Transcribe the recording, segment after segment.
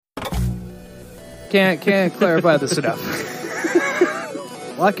Can't clarify this enough.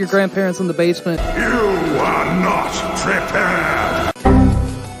 Lock your grandparents in the basement. You are not prepared!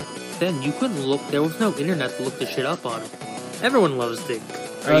 Then you couldn't look. There was no internet to look this shit up on. Everyone loves Dick.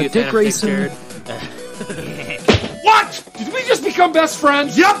 Are you a Dick fan of Grayson. Jared? What? Did we just become best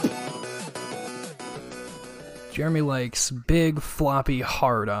friends? Yep! Jeremy likes big, floppy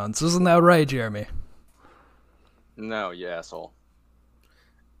hard-ons. Isn't that right, Jeremy? No, you asshole.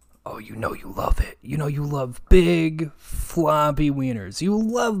 Oh, you know you love it. You know you love big, floppy wieners. You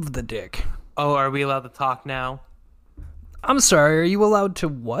love the dick. Oh, are we allowed to talk now? I'm sorry, are you allowed to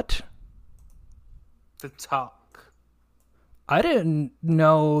what? To talk. I didn't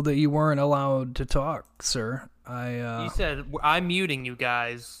know that you weren't allowed to talk, sir. You said I'm muting you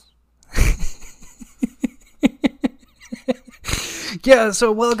guys. Yeah,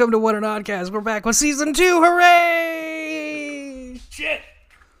 so welcome to What an Oddcast. We're back with Season 2. Hooray! Shit!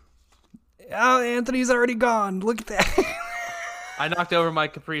 Oh, Anthony's already gone. Look at that. I knocked over my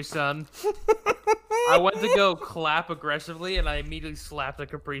Capri Sun. I went to go clap aggressively, and I immediately slapped a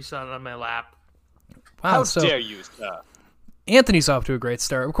Capri Sun on my lap. Wow, How so dare you, sir? Anthony's off to a great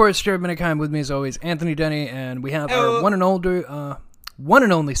start. Of course, Jared Minikheim with me as always, Anthony Denny, and we have our one and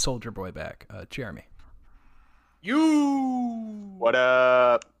only soldier boy back, Jeremy. You! What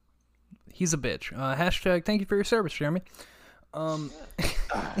up? He's a bitch. Hashtag thank you for your service, Jeremy.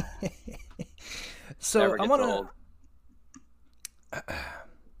 So Never I gets want old.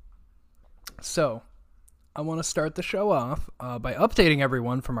 I want to start the show off by updating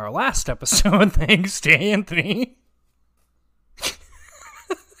everyone from our last episode. Thanks to Anthony.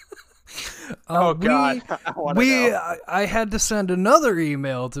 Oh God! I wanna know. I had to send another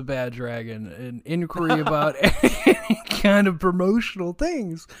email to Bad Dragon, an inquiry about any kind of promotional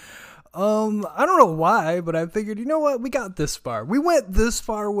things. I don't know why, but I figured, you know what, we got this far. We went this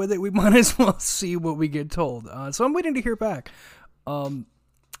far with it. We might as well see what we get told. So I'm waiting to hear back.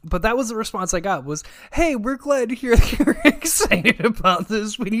 But that was the response I got was, hey, we're glad to hear that you're excited about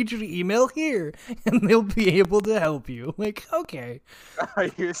this. We need you to email here, and they'll be able to help you. Like, okay. Are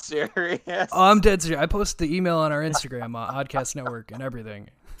you serious? Oh, I'm dead serious. I posted the email on our Instagram, Oddcast Network, and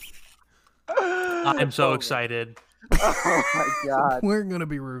everything. I'm so excited. Oh my God! We're going to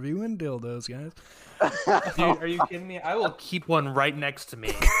be reviewing dildos, guys. Dude, are you kidding me? I will keep one right next to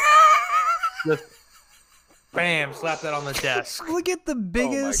me. Just bam, slap that on the desk. Look at the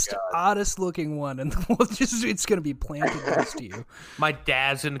biggest, oddest looking one, and it's going to be planted next to you. My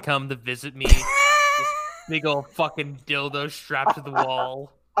dad's gonna come to visit me. This big old fucking dildo strapped to the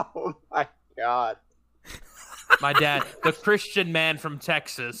wall. Oh my God! My dad, the Christian man from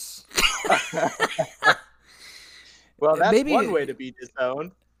Texas. Well, that's Maybe- one way to be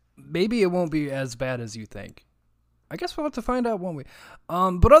disowned. Maybe it won't be as bad as you think. I guess we'll have to find out, won't we?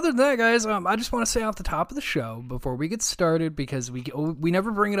 But other than that, guys, I just want to say off the top of the show, before we get started, because we never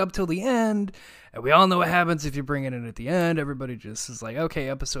bring it up till the end, and we all know what happens if you bring it in at the end. Everybody just is like, okay,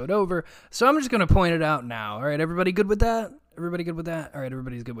 episode over. So I'm just going to point it out now. All right, everybody good with that? Everybody good with that? All right,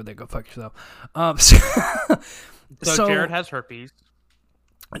 everybody's good with that. Go fuck yourself. So Jared has herpes.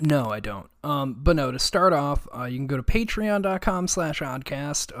 No, I don't. But no, to start off, you can go to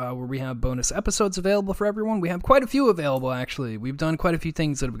patreon.com/oddcast, where we have bonus episodes available for everyone. We have quite a few available, actually. We've done quite a few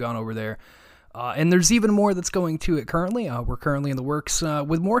things that have gone over there. And there's even more that's going to it currently. We're currently in the works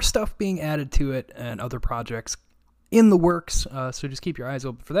with more stuff being added to it and other projects in the works. So just keep your eyes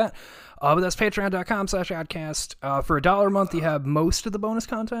open for that. But that's patreon.com/oddcast. For $1 a month, you have most of the bonus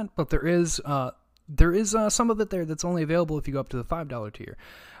content, but there is some of it there that's only available if you go up to the $5 tier.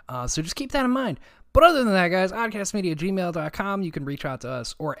 So just keep that in mind. But other than that, guys, oddcastmedia@gmail.com. You can reach out to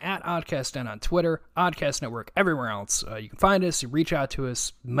us, or at OddcastN on Twitter, Oddcast Network, everywhere else. You can find us, you reach out to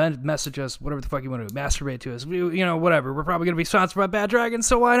us, message us, whatever the fuck you want to do, masturbate to us, whatever. We're probably going to be sponsored by Bad Dragon,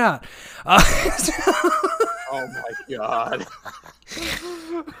 so why not? Oh my God!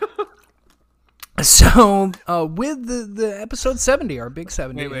 So, with the episode 70, our big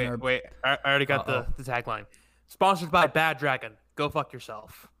 70. Wait. I already got the tagline. Sponsored by Bad Dragon. Go fuck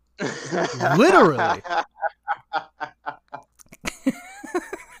yourself. Literally.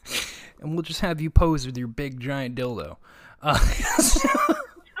 And we'll just have you pose with your big giant dildo.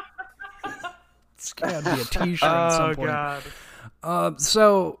 It's gotta be a t-shirt at some point. God.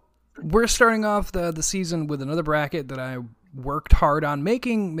 So we're starting off the season with another bracket that I worked hard on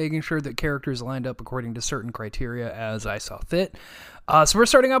making sure that characters lined up according to certain criteria as I saw fit. So we're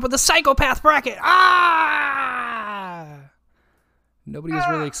starting off with the psychopath bracket. Nobody was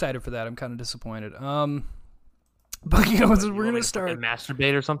really excited for that. I'm kind of disappointed. But we're gonna start.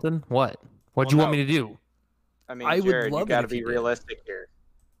 Masturbate or something? What? What'd you want me to do? I mean, I would Jared, love you it got to if be you did. realistic here.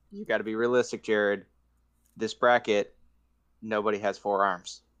 you got to be realistic, Jared. This bracket, nobody has 4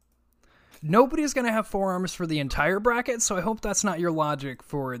 arms. Nobody's going to have 4 arms for the entire bracket, so I hope that's not your logic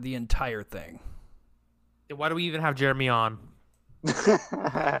for the entire thing. Then why do we even have Jeremy on?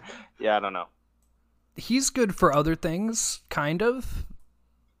 Yeah, I don't know. He's good for other things, kind of.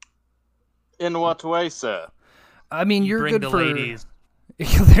 In what way, sir? I mean, you're Bring good the for... ladies.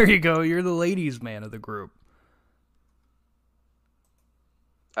 There you go. You're the ladies' man of the group.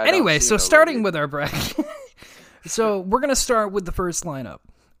 Anyway, so starting with our bracket. So we're going to start with the first lineup.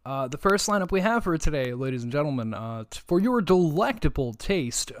 The first lineup we have for today, ladies and gentlemen, for your delectable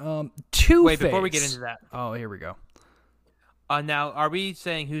taste, Two-Face. Wait, before we get into that. Oh, here we go. Now, are we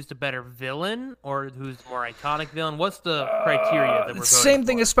saying who's the better villain or who's the more iconic villain? What's the criteria that we're voting Same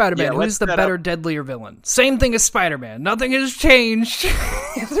thing for? as Spider-Man. Yeah, Who's let's the set better, up- deadlier villain? Same thing as Spider-Man. Nothing has changed.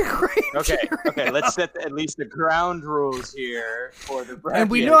 The criteria. Okay, let's set at least the ground rules here for the bracket.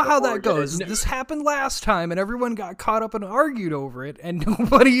 And we know how before that we get goes. into- This happened last time, and everyone got caught up and argued over it, and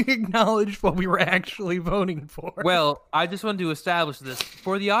nobody acknowledged what we were actually voting for. Well, I just wanted to establish this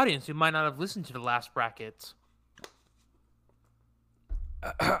for the audience who might not have listened to the last brackets.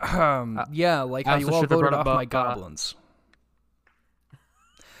 Yeah, like how I you also all should've voted brought off up, my goblins.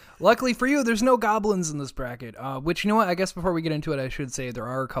 Luckily for you, there's no goblins in this bracket. Which, you know what? I guess before we get into it, I should say there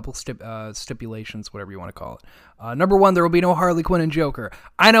are a couple stipulations, whatever you want to call it. Number one, there will be no Harley Quinn and Joker.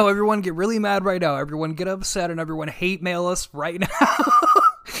 I know everyone get really mad right now. Everyone get upset and everyone hate mail us right now.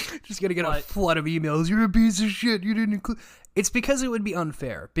 Just gonna get a flood of emails. You're a piece of shit. You didn't include. It's because it would be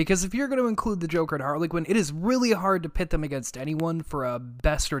unfair. Because if you're going to include the Joker and Harley Quinn, it is really hard to pit them against anyone for a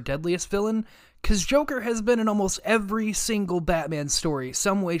best or deadliest villain. Because Joker has been in almost every single Batman story,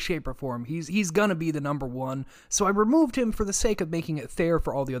 some way, shape, or form. He's going to be the number one. So I removed him for the sake of making it fair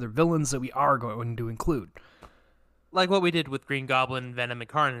for all the other villains that we are going to include. Like what we did with Green Goblin, Venom, and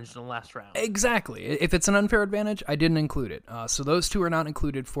Carnage in the last round. Exactly. If it's an unfair advantage, I didn't include it. So those two are not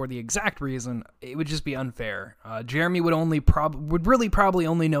included for the exact reason. It would just be unfair. Jeremy would really probably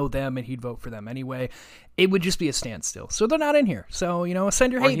only know them, and he'd vote for them anyway. It would just be a standstill. So they're not in here. So,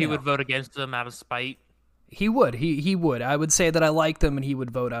 send your Or hate he mail. would vote against them out of spite. He would. He would. I would say that I like them, and he would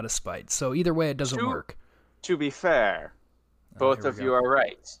vote out of spite. So either way, it doesn't work. To be fair, both here we of go. you are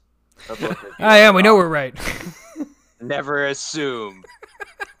right. But both of you I am. are We know wrong. we're right. Never assume.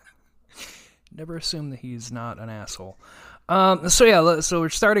 Never assume that he's not an asshole. So we're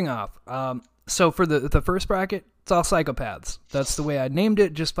starting off. So for the first bracket, it's all psychopaths. That's the way I named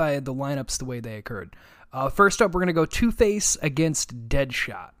it, just by the lineups the way they occurred. First up, we're gonna go Two-Face against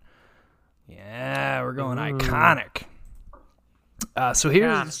Deadshot. Yeah, we're going iconic. So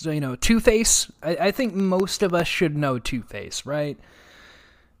here's Two-Face. I think most of us should know Two-Face, right?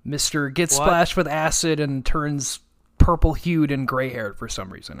 Mr. Gets splashed with acid and turns purple-hued and gray-haired for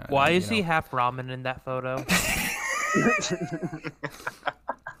some reason. Why is he half ramen in that photo?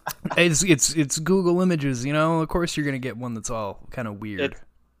 It's Google Images, Of course, you're gonna get one that's all kind of weird.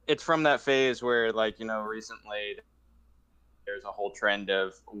 It's from that phase where, recently there's a whole trend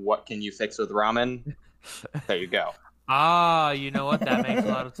of what can you fix with ramen. There you go. You know what? That makes a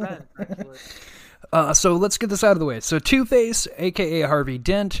lot of sense, actually. So let's get this out of the way. So Two-Face, a.k.a. Harvey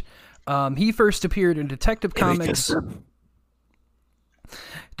Dent, he first appeared in Detective Comics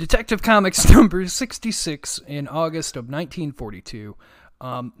number 66 in August of 1942.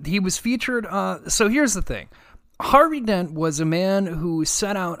 He was featured... So here's the thing. Harvey Dent was a man who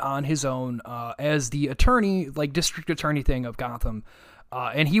set out on his own as the attorney, district attorney thing of Gotham.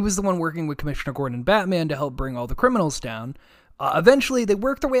 And he was the one working with Commissioner Gordon and Batman to help bring all the criminals down. Eventually, they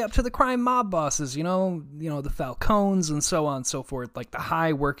worked their way up to the crime mob bosses, the Falcones and so on and so forth, like the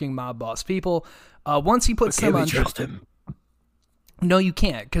high-working mob boss people. Once he puts them on... trust him? No, you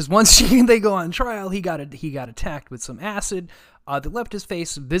can't, because once they go on trial, he got attacked with some acid that left his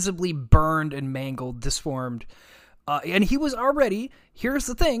face visibly burned and mangled, disformed. And he was already, here's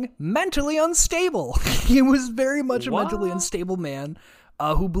the thing, mentally unstable. He was very much a mentally unstable man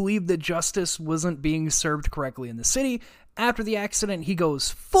who believed that justice wasn't being served correctly in the city. After the accident, he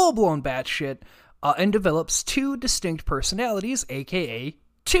goes full-blown batshit and develops two distinct personalities, a.k.a.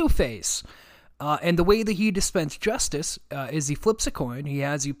 Two-Face. And the way that he dispensed justice is he flips a coin. He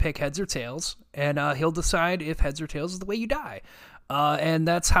has you pick heads or tails, and he'll decide if heads or tails is the way you die. And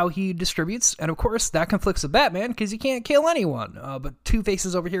that's how he distributes. And, of course, that conflicts with Batman because he can't kill anyone. But Two-Face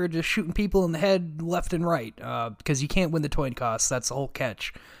is over here just shooting people in the head left and right because you can't win the coin toss. That's the whole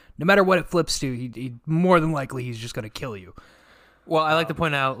catch. No matter what it flips to, he more than likely he's just going to kill you. Well, I like to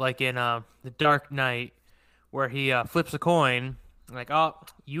point out, in The Dark Knight, where he flips a coin, oh,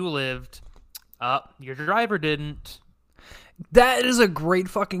 you lived. Your driver didn't. That is a great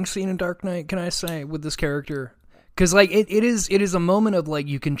fucking scene in Dark Knight, can I say, with this character. Because, like, it is a moment of, like,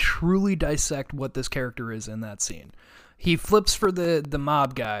 you can truly dissect what this character is in that scene. He flips for the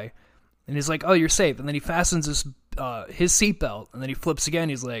mob guy, and he's like, oh, you're safe. And then he fastens his seatbelt, and then he flips again.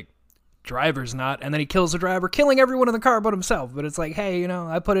 He's like, driver's not. And then he kills the driver, killing everyone in the car but himself. But it's like, hey, you know,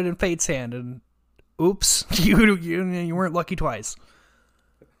 I put it in fate's hand, and oops, you weren't lucky twice.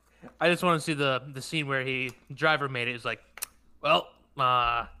 I just want to see the scene where driver made it. It's like, well,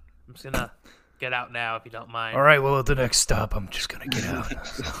 I'm just gonna get out now if you don't mind. All right, well, at the next stop, I'm just gonna get out.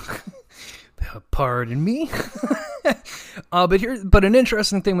 Pardon me. But an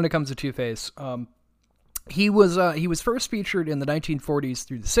interesting thing when it comes to Two-Face, he was first featured in the 1940s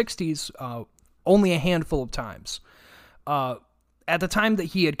through the 60s, only a handful of times. At the time that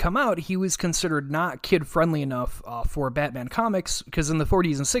he had come out, he was considered not kid-friendly enough for Batman comics, because in the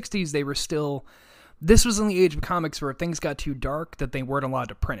 40s and 60s, they were still... This was in the age of comics where things got too dark that they weren't allowed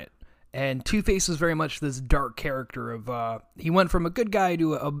to print it. And Two-Face is very much this dark character of... he went from a good guy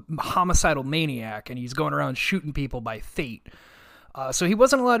to a homicidal maniac, and he's going around shooting people by fate. So he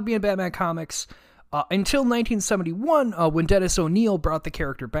wasn't allowed to be in Batman comics until 1971, when Dennis O'Neil brought the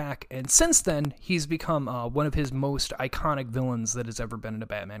character back, and since then, he's become one of his most iconic villains that has ever been in a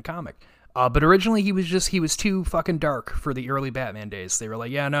Batman comic. But originally, he was too fucking dark for the early Batman days. They were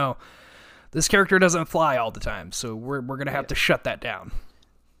like, yeah, no, this character doesn't fly all the time, so we're gonna have to shut that down.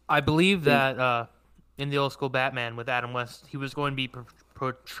 I believe that in the old school Batman with Adam West, he was going to be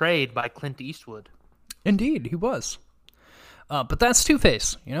portrayed by Clint Eastwood. Indeed, he was. But that's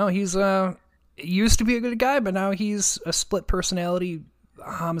Two-Face. You know, he's... used to be a good guy, but now he's a split personality,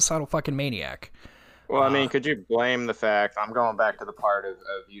 homicidal fucking maniac. Well, I mean, could you blame the fact, I'm going back to the part of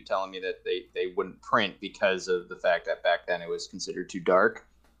you telling me that they wouldn't print because of the fact that back then it was considered too dark.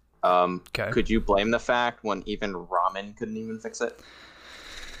 Okay. Could you blame the fact when even ramen couldn't even fix it?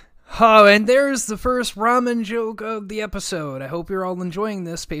 Oh, and there's the first ramen joke of the episode. I hope you're all enjoying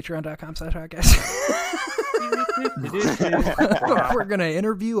this. Patreon.com/podcast. We're going to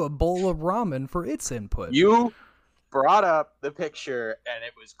interview a bowl of ramen for its input. You brought up the picture, and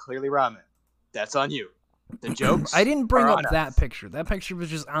it was clearly ramen. That's on you. The jokes I didn't bring are up on that us. picture. That picture was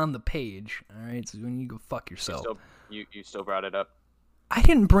just on the page. All right, so when you go fuck yourself. You still brought it up. I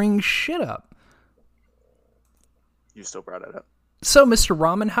didn't bring shit up. You still brought it up. So, Mr.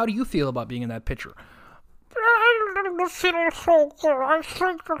 Ramen, how do you feel about being in that picture? I feel so good. I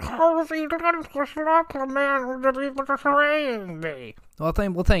think the Harvey Dent was not the man who delivered the serenity. Well,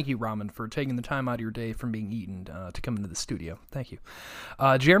 thank you, Ramen, for taking the time out of your day from being eaten to come into the studio. Thank you.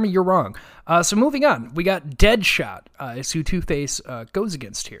 Jeremy, you're wrong. So moving on, we got Deadshot, is who Two-Face goes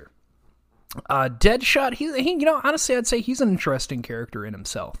against here. Deadshot, he, you know, honestly, I'd say he's an interesting character in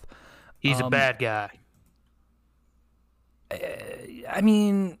himself. He's a bad guy. I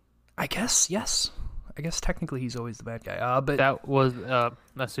mean, I guess, yes. I guess technically he's always the bad guy. But That was a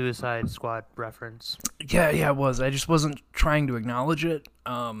Suicide Squad reference. yeah, it was. I just wasn't trying to acknowledge it.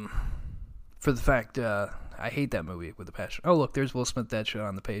 For the fact, I hate that movie with a passion. Oh, look, there's Will Smith Deadshot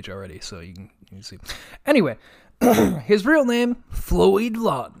on the page already, so you can see. Anyway, his real name, Floyd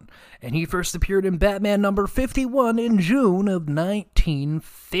Lawton, and he first appeared in Batman number 51 in June of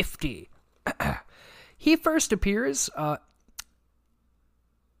 1950. He first appears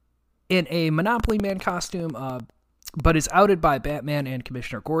in a Monopoly Man costume, but is outed by Batman and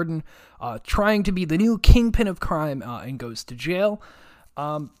Commissioner Gordon, trying to be the new kingpin of crime, and goes to jail.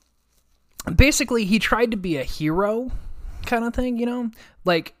 Basically, he tried to be a hero, kind of thing, you know?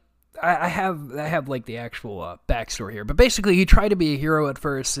 Like, I have like the actual backstory here, but basically he tried to be a hero at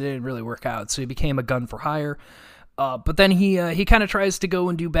first. It didn't really work out, so he became a gun for hire. But then he kind of tries to go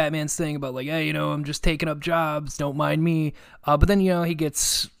and do Batman's thing about like, hey, you know, I'm just taking up jobs, don't mind me. But then, you know, he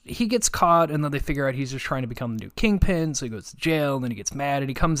gets caught, and then they figure out he's just trying to become the new kingpin, so he goes to jail, and then he gets mad, and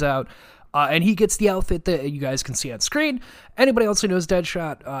he comes out, and he gets the outfit that you guys can see on screen. Anybody else who knows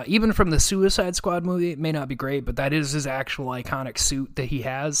Deadshot, even from the Suicide Squad movie, it may not be great, but that is his actual iconic suit that he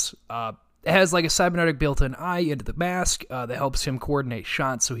has. It has like a cybernetic built-in eye into the mask that helps him coordinate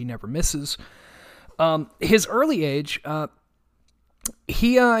shots so he never misses. His early age,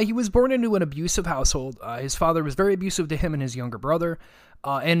 he was born into an abusive household. His father was very abusive to him and his younger brother.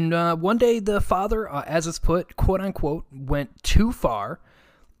 And one day the father, as it's put, quote unquote, went too far.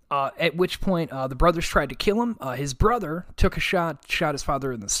 At which point the brothers tried to kill him. His brother took a shot his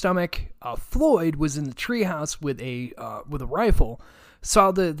father in the stomach. Floyd was in the treehouse with a rifle.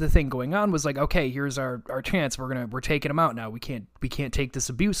 Saw the thing going on, was like, okay, here's our chance. We're taking him out now. We can't take this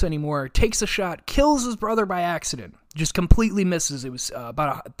abuse anymore. Takes a shot, kills his brother by accident. Just completely misses. It was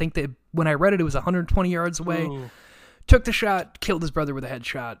I think that when I read it, it was 120 yards away. Ooh. took the shot, killed his brother with a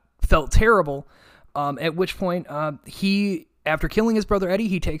headshot, felt terrible, at which point he, after killing his brother Eddie,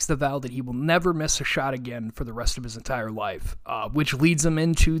 he takes the vow that he will never miss a shot again for the rest of his entire life, which leads him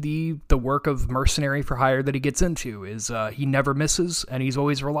into the work of mercenary for hire that he gets into, is he never misses, and he's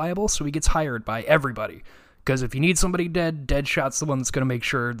always reliable, so he gets hired by everybody. Because if you need somebody dead, Deadshot's the one that's going to make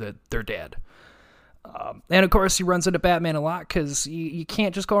sure that they're dead. And of course, he runs into Batman a lot because you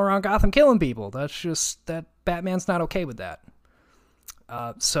can't just go around Gotham killing people. That's just, that Batman's not okay with that.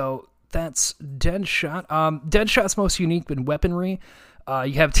 So that's Deadshot. Deadshot's most unique in weaponry.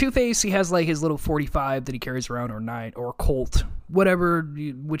 You have Two-Face. He has like his little 45 that he carries around, or Colt, whichever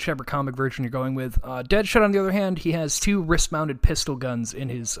comic version you're going with. Deadshot, on the other hand, he has 2 wrist-mounted pistol guns in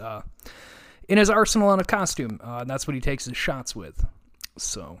his arsenal on a costume. And that's what he takes his shots with.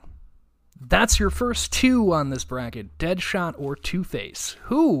 So that's your first 2 on this bracket, Deadshot or Two-Face.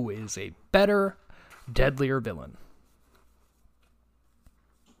 Who is a better, deadlier villain?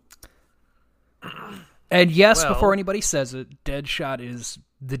 And yes, before anybody says it, Deadshot is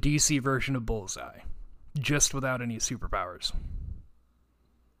the DC version of Bullseye, just without any superpowers.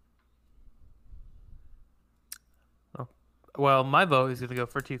 Oh. Well, my vote is going to go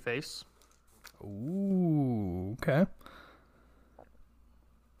for Two-Face. Ooh, okay.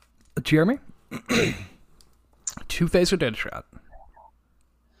 Jeremy? Two-Face or Deadshot?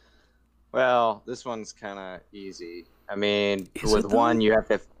 Well, this one's kind of easy. I mean, Is with it, though? one, you have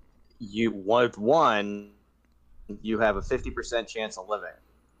a 50% chance of living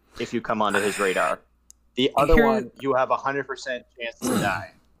if you come onto his radar. The other one, you have a 100% chance to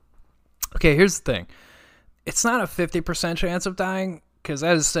die. Okay, here's the thing. It's not a 50% chance of dying, because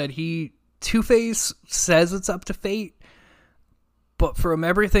as I said, Two-Face says it's up to fate, but from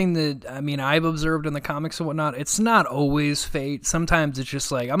everything that, I've observed in the comics and whatnot, it's not always fate. Sometimes it's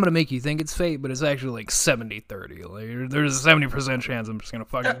just like, I'm going to make you think it's fate, but it's actually like 70-30. Like, there's a 70% chance I'm just going to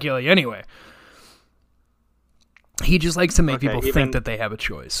fucking kill you anyway. He just likes to make people think that they have a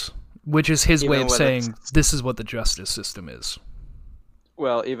choice, which is his way of saying, this is what the justice system is.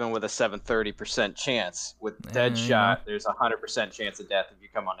 Well, even with a 30% chance, with Deadshot, there's a 100% chance of death if you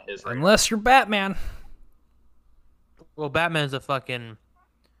come onto his radar. Unless you're Batman. Well, Batman's a fucking...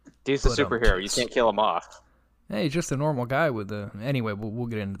 He's a superhero. You can't kill him off. Hey, he's just a normal guy with a... Anyway, we'll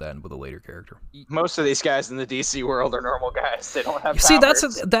get into that with a later character. Most of these guys in the DC world are normal guys. They don't have powers. See,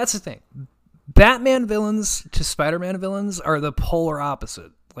 that's the thing. Batman villains to Spider-Man villains are the polar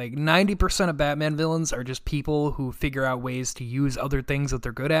opposite. Like, 90% of Batman villains are just people who figure out ways to use other things that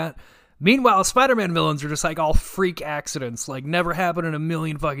they're good at. Meanwhile, Spider-Man villains are just like all freak accidents, like never happened in a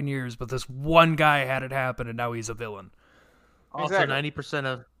million fucking years, but this one guy had it happen and now he's a villain. Also, 90%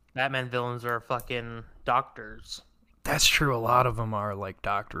 of Batman villains are fucking doctors. That's true. A lot of them are like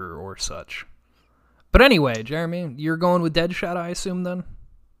Doctor or such. But anyway, Jeremy, you're going with Deadshot, I assume, then?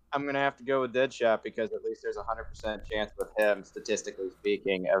 I'm going to have to go with Deadshot because at least there's a 100% chance with him, statistically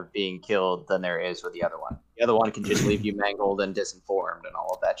speaking, of being killed than there is with the other one. The other one can just leave you mangled and disinformed and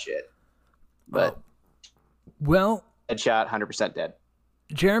all of that shit. But well, Deadshot, 100% dead.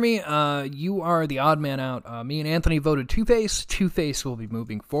 Jeremy, you are the odd man out. Me and Anthony voted Two-Face. Two-Face will be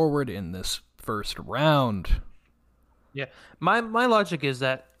moving forward in this first round. Yeah, my logic is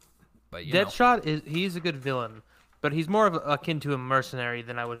that But Deadshot he's a good villain, but he's more of akin to a mercenary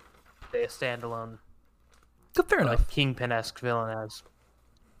than I would say a standalone, fair enough, like Kingpin-esque villain as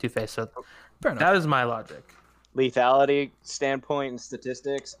Two-Face. So fair enough. that is my logic. Lethality standpoint and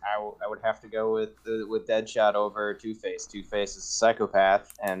statistics, I would have to go with Deadshot over Two-Face. Two-Face is a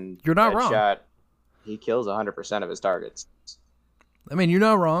psychopath, and You're not wrong. Deadshot, he kills 100% of his targets. I mean, you're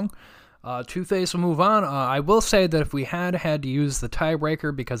not wrong. Two-Face will move on. I will say that if we had to use the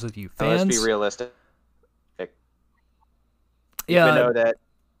tiebreaker because of you fans... Let's be realistic. Yeah. Even though that...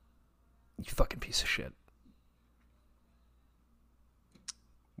 You fucking piece of shit.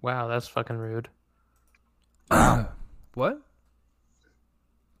 Wow, that's fucking rude. What?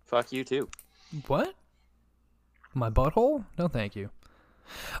 Fuck you, too. What? My butthole? No, thank you.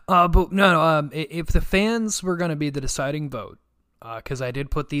 But no, if the fans were going to be the deciding vote, because I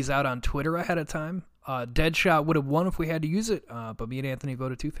did put these out on Twitter ahead of time, Deadshot would have won if we had to use it, but me and Anthony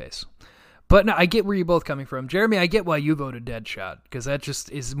voted Two-Face. But no, I get where you're both coming from. Jeremy, I get why you voted Deadshot, because that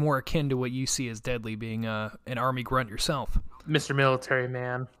just is more akin to what you see as deadly, being an army grunt yourself. Mr. Military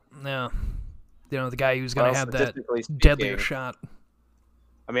Man. Yeah. You know, the guy who's going to have that statistically speaking, deadlier shot.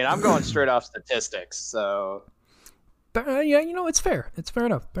 I mean, I'm going straight off statistics, so... But, yeah, you know, it's fair. It's fair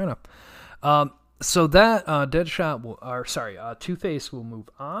enough. Fair enough. So that Deadshot will, Two-Face will move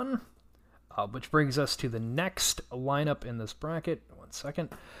on, which brings us to the next lineup in this bracket. 1 second.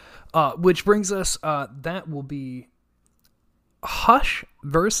 Which brings us, that will be Hush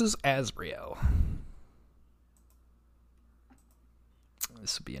versus Azrael.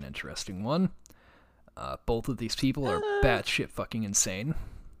 This would be an interesting one. Both of these people are batshit fucking insane.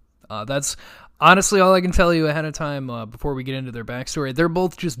 That's honestly all I can tell you ahead of time before we get into their backstory. They're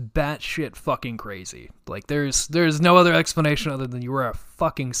both just batshit fucking crazy. Like, there's no other explanation other than you were a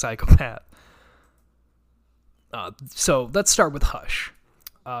fucking psychopath. So let's start with Hush.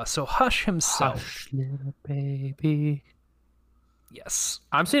 So Hush himself. Hush, little baby. Yes.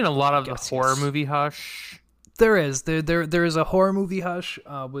 I'm seeing a lot of the Yes, horror yes. movie Hush. There is. There is a horror movie, Hush,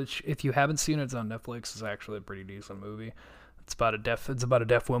 which, if you haven't seen it, it's on Netflix. Is actually a pretty decent movie. It's about a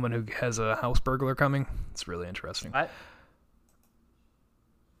deaf woman who has a house burglar coming. It's really interesting. I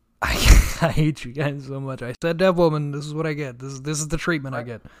hate you guys so much. I said deaf woman. This is what I get. This is the treatment I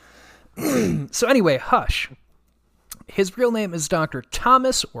get. So anyway, Hush. His real name is Dr.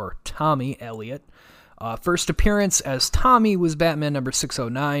 Thomas or Tommy Elliot. First appearance as Tommy was Batman number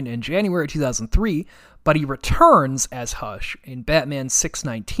 609 in January 2003, but he returns as Hush in Batman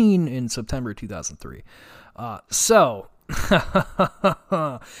 619 in September 2003. So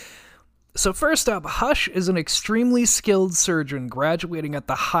first up, Hush is an extremely skilled surgeon graduating at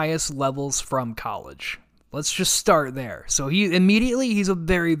the highest levels from college. Let's just start there. So he's a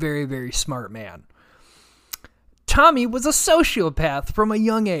very, very, very smart man. Tommy was a sociopath from a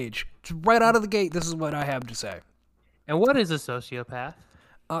young age. Right out of the gate, this is what I have to say. And what is a sociopath?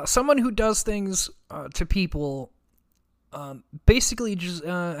 Someone who does things to people, basically just,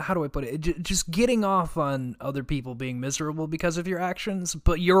 how do I put it? Just getting off on other people being miserable because of your actions,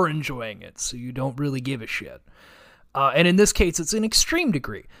 but you're enjoying it, so you don't really give a shit. And in this case, it's an extreme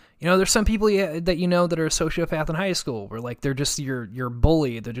degree. You know, there's some people that you know that are a sociopath in high school, where like they're just your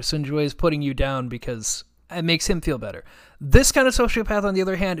bully that just enjoys putting you down because it makes him feel better. This kind of sociopath, on the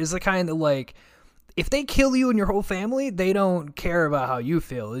other hand, is the kind that, like, if they kill you and your whole family, they don't care about how you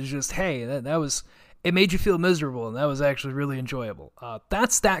feel. It's just, hey, it made you feel miserable, and that was actually really enjoyable.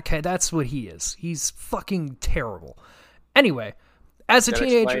 That's what he is. He's fucking terrible. Anyway, as a That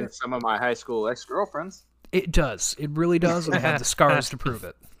teenager, explains some of my high school ex-girlfriends. it does. It really does, and I have the scars to prove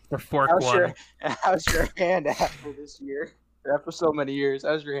it. Or fork How's your hand after this year? After so many years,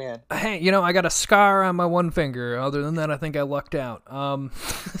 how's your hand? Hey, I got a scar on my one finger. Other than that, I think I lucked out.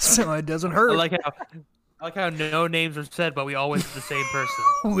 So it doesn't hurt. I like how no names are said, but we all went to the same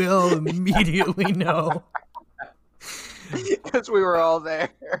person. We all immediately know. Because we were all there.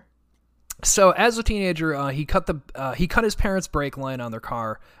 So as a teenager, he cut his parents' brake line on their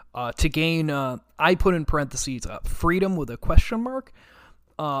car to gain, I put in parentheses, freedom with a question mark,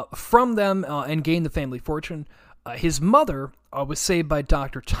 from them and gain the family fortune. His mother was saved by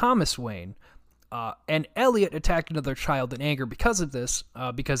Dr. Thomas Wayne, and Elliot attacked another child in anger because of this,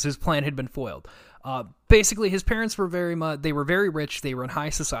 because his plan had been foiled. Basically, his parents were very rich, they were in high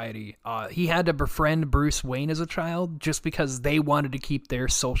society. He had to befriend Bruce Wayne as a child just because they wanted to keep their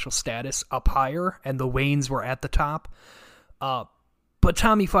social status up higher, and the Waynes were at the top. But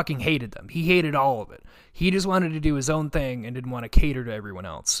Tommy fucking hated them. He hated all of it. He just wanted to do his own thing and didn't want to cater to everyone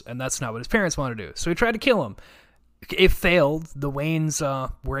else, and that's not what his parents wanted to do. So he tried to kill him. It failed. The Waynes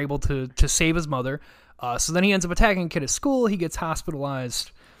were able to save his mother. So then he ends up attacking a kid at school. He gets hospitalized.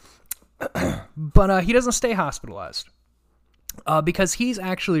 But he doesn't stay hospitalized. Because he's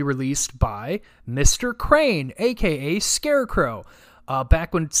actually released by Mr. Crane, a.k.a. Scarecrow.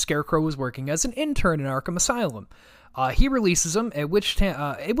 Back when Scarecrow was working as an intern in Arkham Asylum. He releases him, at which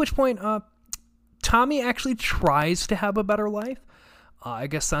point Tommy actually tries to have a better life. I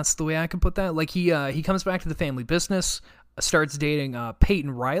guess that's the way I can put that. Like, he comes back to the family business, starts dating Peyton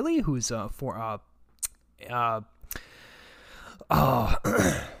Riley, who's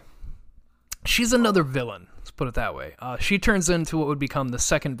she's another villain, let's put it that way. She turns into what would become the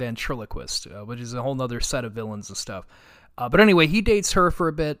second ventriloquist, which is a whole nother set of villains and stuff. But anyway, he dates her for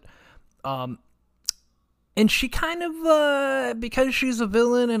a bit, and she kind of, because she's a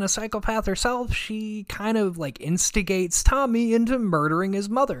villain and a psychopath herself, she kind of, like, instigates Tommy into murdering his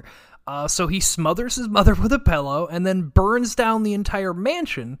mother. So he smothers his mother with a pillow and then burns down the entire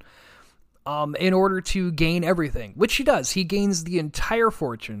mansion in order to gain everything, which he does. He gains the entire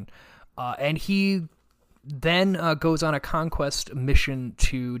fortune, and he then goes on a conquest mission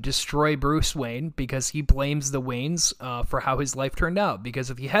to destroy Bruce Wayne because he blames the Waynes for how his life turned out. Because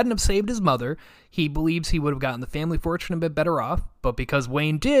if he hadn't have saved his mother, he believes he would have gotten the family fortune a bit better off. But because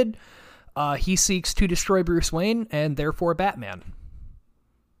Wayne did, he seeks to destroy Bruce Wayne and therefore Batman.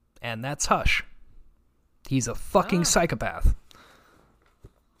 And that's Hush. He's a fucking psychopath.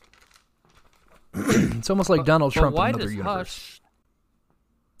 It's almost like Donald Trump in another universe.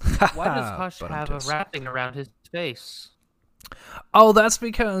 Why does Hush have a wrapping around his face? Oh, that's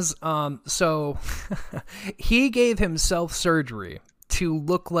because so he gave himself surgery to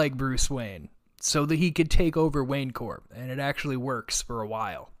look like Bruce Wayne so that he could take over Wayne Corp, and it actually works for a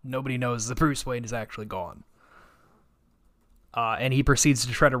while. Nobody knows that Bruce Wayne is actually gone. And he proceeds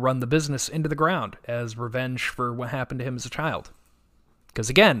to try to run the business into the ground as revenge for what happened to him as a child. Because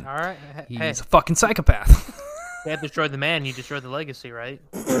again, All right. he's a fucking psychopath. You have destroyed the man, you destroyed the legacy, right?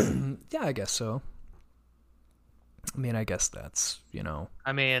 Yeah, I guess so. I mean, I guess that's,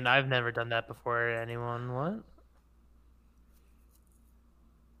 I mean, I've never done that before. Anyone? What?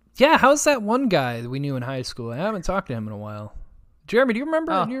 Yeah, how's that one guy that we knew in high school? I haven't talked to him in a while. Jeremy, do you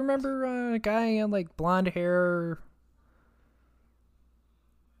remember? Oh. Do you remember a guy had like blonde hair?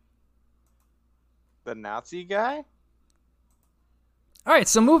 The Nazi guy? All right,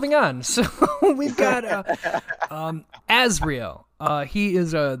 so moving on. So we've got Azrael. He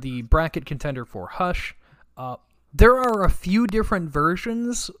is the bracket contender for Hush. There are a few different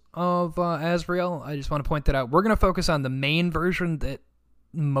versions of Azrael. I just want to point that out. We're going to focus on the main version that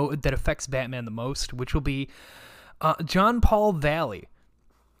affects Batman the most, which will be John Paul Valley.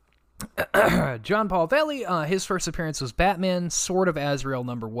 John Paul Valley, his first appearance was Batman, Sword of Azrael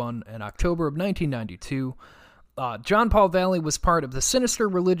 #1 in October of 1992. John Paul Valley was part of the sinister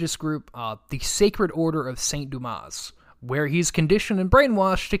religious group, the Sacred Order of St. Dumas, where he's conditioned and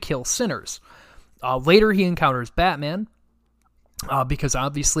brainwashed to kill sinners. Later, he encounters Batman, because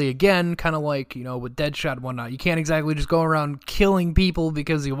obviously, again, kind of like, with Deadshot and whatnot, you can't exactly just go around killing people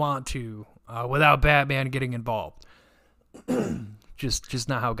because you want to, without Batman getting involved. just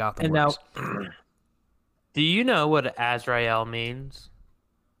not how Gotham works. Now, do you know what Azrael means?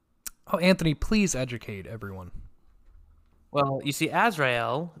 Oh, Anthony, please educate everyone. Well, you see,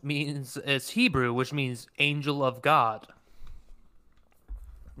 Azrael means it's Hebrew, which means angel of God.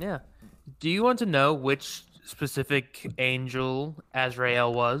 Yeah. Do you want to know which specific angel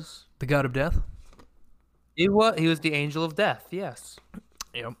Azrael was? The God of Death? He was the angel of death, yes.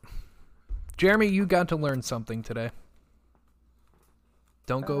 Yep. Jeremy, you got to learn something today.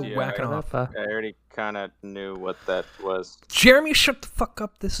 Don't go Yeah, whacking off. I already kind of knew what that was. Jeremy, shut the fuck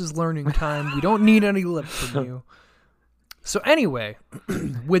up. This is learning time. We don't need any lip from you. So anyway,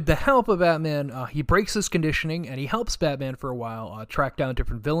 with the help of Batman, he breaks his conditioning, and he helps Batman for a while track down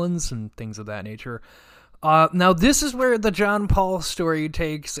different villains and things of that nature. Now, this is where the John Paul story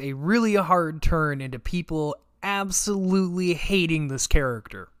takes a really hard turn into people absolutely hating this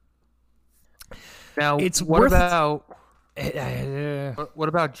character. Now, It's what worth- what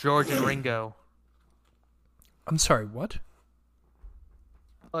about George and Ringo? I'm sorry, what?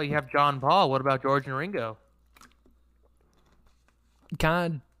 Oh, you have John Paul. What about George and Ringo?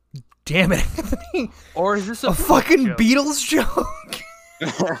 God damn it, Anthony. Or is this A fucking joke? Beatles joke?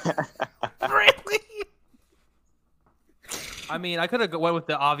 Really? I mean, I could have went with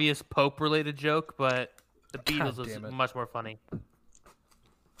the obvious Pope-related joke, but the Beatles was damn it. much more funny.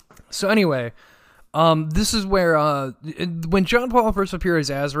 So anyway, this is where when John Paul first appeared as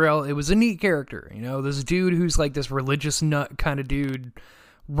Azrael, it was a neat character. This dude who's like this religious nut kind of dude,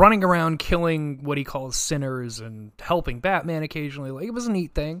 running around killing what he calls sinners and helping Batman occasionally. Like, it was a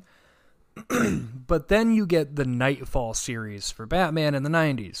neat thing. But then you get the Nightfall series for Batman in the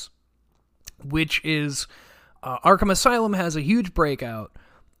 90s, which is Arkham Asylum has a huge breakout,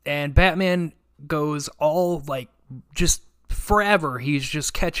 and Batman goes all like just forever. He's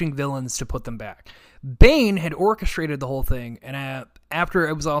just catching villains to put them back. Bane had orchestrated the whole thing, and after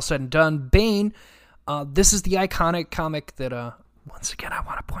it was all said and done, Bane, this is the iconic comic that, once again, I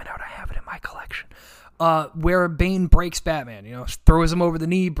want to point out I have it in my collection, where Bane breaks Batman, throws him over the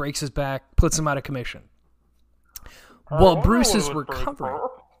knee, breaks his back, puts him out of commission. While Bruce is recovering...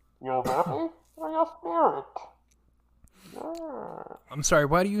 I'm sorry,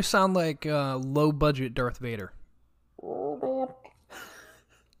 why do you sound like low-budget Darth Vader?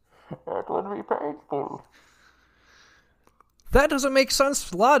 That would be painful. That doesn't make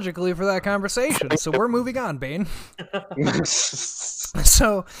sense logically for that conversation, so we're moving on, Bane.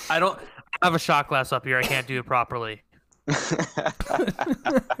 So I have a shot glass up here. I can't do it properly.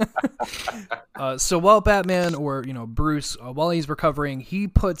 so while Batman, or Bruce, while he's recovering, he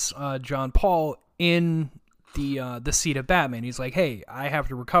puts John Paul in the seat of Batman. He's like, hey, I have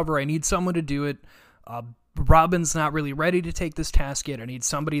to recover. I need someone to do it. Robin's not really ready to take this task yet. I need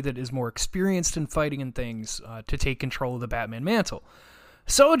somebody that is more experienced in fighting and things to take control of the Batman mantle.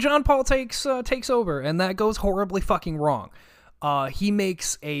 So John Paul takes over, and that goes horribly fucking wrong. He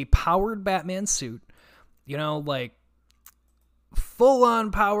makes a powered Batman suit, like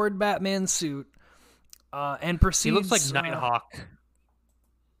full-on powered Batman suit, and proceeds... He looks like Nighthawk.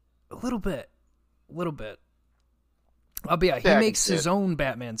 A little bit. But yeah, he Yeah, I can makes see his it. own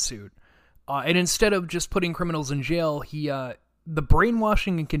Batman suit. And instead of just putting criminals in jail, the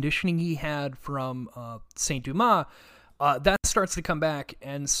brainwashing and conditioning he had from Saint Dumas, that starts to come back,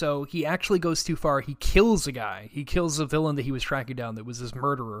 and so he actually goes too far. He kills a guy. He kills a villain that he was tracking down that was his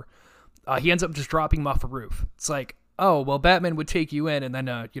murderer. He ends up just dropping him off a roof. It's like, oh, well, Batman would take you in, and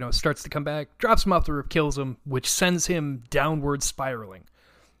then, starts to come back, drops him off the roof, kills him, which sends him downward spiraling.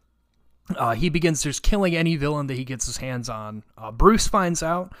 He begins just killing any villain that he gets his hands on. Bruce finds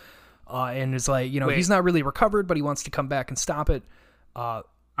out and is like, Wait. he's not really recovered, but he wants to come back and stop it. Are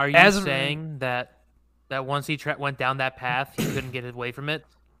you saying that once he went down that path, he couldn't get away from it?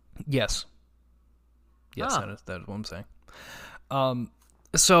 Yes. Yes, Ah. that is what I'm saying.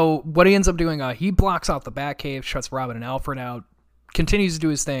 So what he ends up doing, he blocks off the Batcave, shuts Robin and Alfred out, continues to do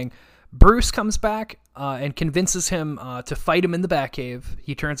his thing. Bruce comes back and convinces him to fight him in the Batcave.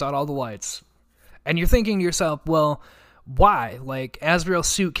 He turns out all the lights. And you're thinking to yourself, well, why? Like, Azrael's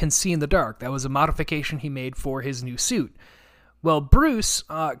suit can see in the dark. That was a modification he made for his new suit. Well, Bruce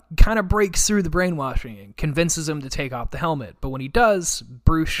kind of breaks through the brainwashing and convinces him to take off the helmet. But when he does,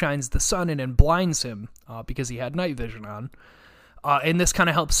 Bruce shines the sun in and blinds him because he had night vision on. And this kind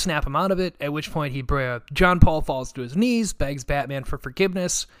of helps snap him out of it, at which point John Paul falls to his knees, begs Batman for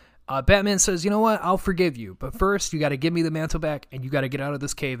forgiveness. Batman says, you know what, I'll forgive you, but first you got to give me the mantle back, and you got to get out of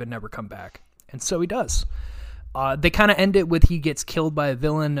this cave and never come back. And so he does. They kind of end it with he gets killed by a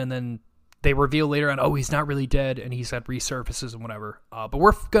villain, and then they reveal later on, oh, he's not really dead, and he's had resurfaces and whatever. But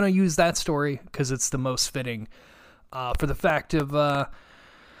we're going to use that story because it's the most fitting for the fact of,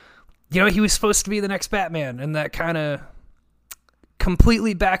 he was supposed to be the next Batman, and that kind of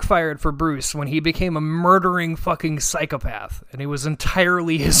completely backfired for Bruce when he became a murdering fucking psychopath, and it was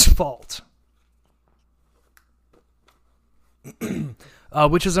entirely his fault.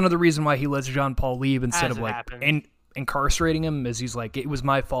 Which is another reason why he lets Jean Paul leave instead As of it like happens. incarcerating him, as he's like, it was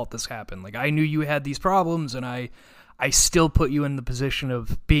my fault this happened. Like, I knew you had these problems, and I still put you in the position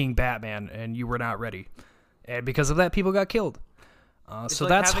of being Batman, and you were not ready. And because of that, people got killed. It's So like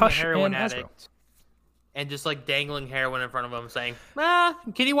that's having a Hush heroin and Azrael. addict and just like dangling heroin in front of him, saying,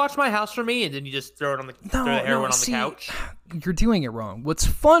 can you watch my house for me? And then you just throw the heroin on see, the couch. You're doing it wrong. What's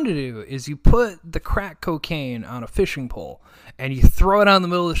fun to do is you put the crack cocaine on a fishing pole and you throw it out in the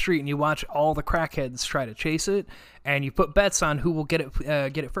middle of the street and you watch all the crackheads try to chase it, and you put bets on who will get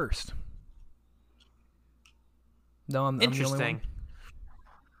it first. No, I'm the only Interesting. one.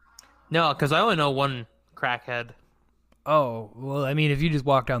 No, because I only know one crackhead. Oh, well, I mean, if you just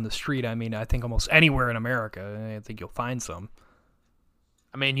walk down the street, I mean, I think almost anywhere in America, I think you'll find some.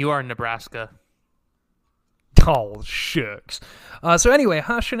 I mean, you are in Nebraska. Oh, shucks. So anyway,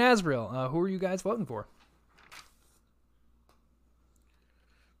 Hush and Azrael, who are you guys voting for?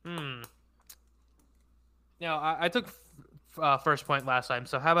 No, I took first point last time.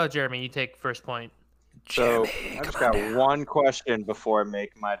 So how about Jeremy? You take first point. So Jeremy, I just come on got down. one question before I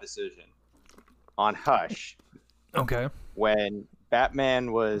make my decision. On Hush, Okay. when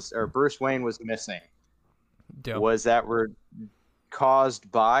Bruce Wayne was missing, Dope. was that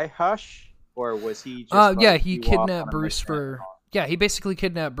caused by Hush, or was he just? Yeah, like, he you off kidnapped on a Bruce mission? Yeah, he basically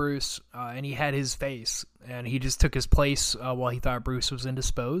kidnapped Bruce, and he had his face, and he just took his place while he thought Bruce was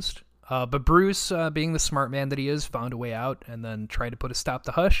indisposed. But Bruce, being the smart man that he is, found a way out and then tried to put a stop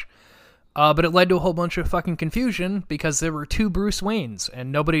to Hush. But it led to a whole bunch of fucking confusion because there were two Bruce Waynes,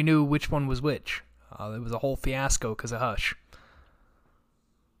 and nobody knew which one was which. It was a whole fiasco because of Hush.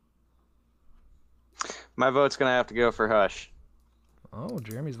 My vote's gonna have to go for Hush. Oh,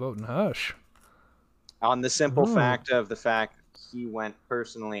 Jeremy's voting Hush. On the simple Oh. fact of the fact he went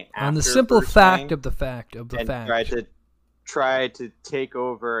personally after On the simple Bruce fact Wayne of the fact of the and fact. tried to take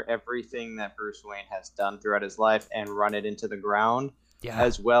over everything that Bruce Wayne has done throughout his life and run it into the ground, Yeah.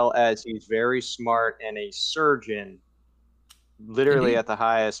 as well as he's very smart and a surgeon, literally Indeed. at the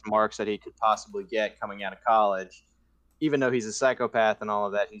highest marks that he could possibly get coming out of college. Even though he's a psychopath and all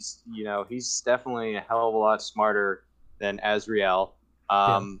of that, he's definitely a hell of a lot smarter than Azrael.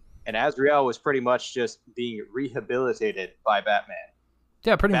 And Azrael was pretty much just being rehabilitated by Batman.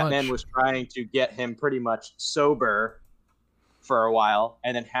 Yeah, pretty Batman much. was trying to get him pretty much sober for a while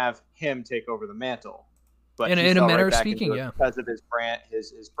and then have him take over the mantle. But In he a fell manner right of back speaking, into it yeah. Because of his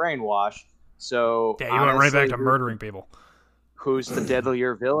brainwash. So Yeah, you went right back to honestly, murdering people. Who's the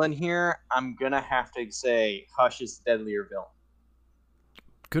deadlier villain here? I'm gonna have to say Hush is the deadlier villain.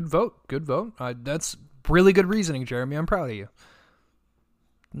 Good vote. Good vote. That's really good reasoning, Jeremy. I'm proud of you.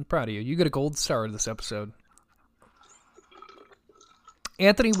 You get a gold star this episode.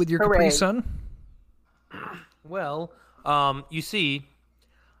 Anthony, with your Capri Hooray. Sun. Well, you see,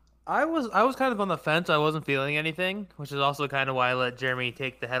 I was kind of on the fence. I wasn't feeling anything, which is also kind of why I let Jeremy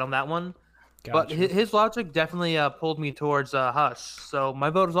take the head on that one. But Gotcha. his logic definitely pulled me towards Hush. So my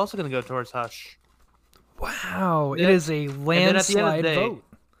vote is also going to go towards Hush. Wow, it then- is a then at the end of landslide the day- vote.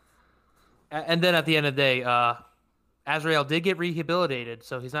 And then at the end of the day, Azrael did get rehabilitated,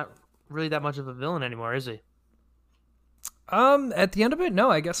 so he's not really that much of a villain anymore, is he? At the end of it,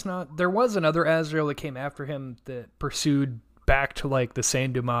 no, I guess not. There was another Azrael that came after him that pursued back to like the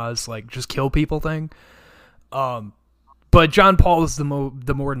Saint Dumas, like just kill people thing. But John Paul is the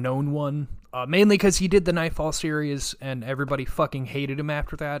more known one, mainly because he did the Nightfall series, and everybody fucking hated him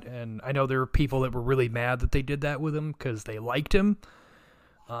after that. And I know there were people that were really mad that they did that with him because they liked him.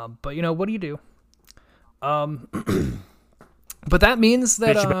 But you know, what do you do? But that means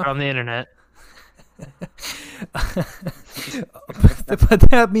that Bitch about on the internet. but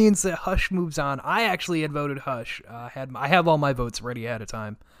that means that Hush moves on. I actually had voted Hush. I have all my votes ready ahead of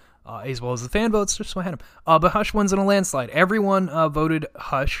time, as well as the fan votes, just so I had them. But Hush wins in a landslide. Everyone voted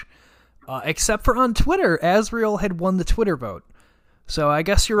Hush, except for on Twitter. Azrael had won the Twitter vote. So I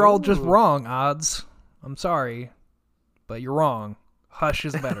guess you're all just wrong, odds. I'm sorry, but you're wrong. Hush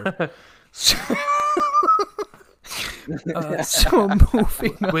is better. So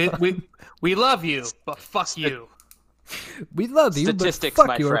moving on. We love you, but fuck you. We love you, Statistics, but fuck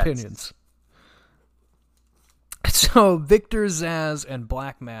my your friends. opinions. So Victor, Zaz, and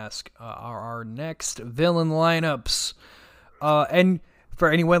Black Mask are our next villain lineups. And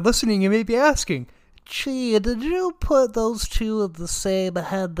for anyone listening, you may be asking, gee, did you put those two in the same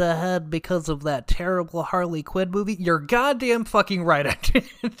head-to-head because of that terrible Harley Quinn movie? You're goddamn fucking right, I did.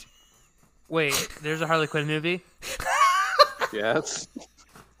 Wait, there's a Harley Quinn movie? Yes.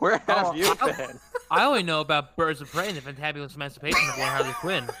 Where have you been? I only know about Birds of Prey and the Fantabulous Emancipation of one Harley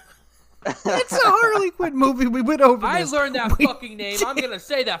Quinn. It's a Harley Quinn movie. We went over I this. learned that fucking name. I'm gonna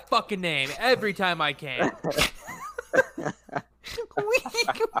say that fucking name every time I can.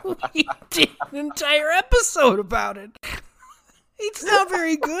 We did an entire episode about it. It's not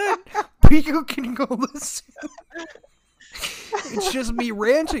very good, but you can go listen. It's just me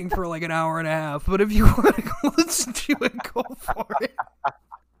ranting for like an hour and a half, but if you want to go listen to it, go for it.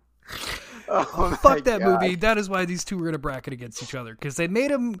 Oh my Fuck that God. movie. That is why these two were in a bracket against each other, because they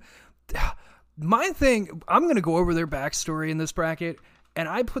made them. My thing, I'm going to go over their backstory in this bracket, and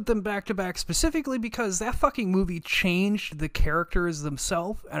I put them back to back specifically because that fucking movie changed the characters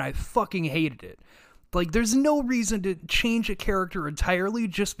themselves, and I fucking hated it. Like, there's no reason to change a character entirely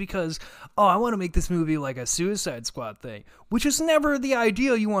just because, oh, I want to make this movie like a Suicide Squad thing, which is never the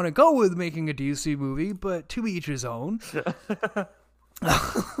idea you want to go with making a DC movie, but to each his own.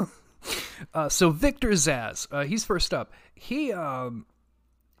 So Victor Zaz, he's first up. He,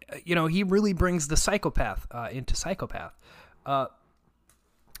 he really brings the psychopath into Psychopath.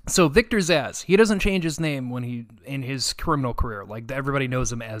 So Victor Zaz, he doesn't change his name when in his criminal career. Like, everybody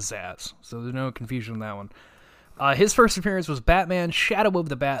knows him as Zaz, so there's no confusion on that one. His first appearance was Batman Shadow of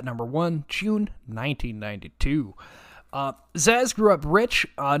the Bat #1, June 1992. Zaz grew up rich,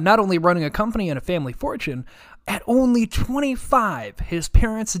 not only running a company and a family fortune. At only 25, his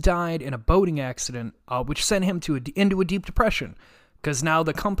parents died in a boating accident, which sent him into a deep depression. Because now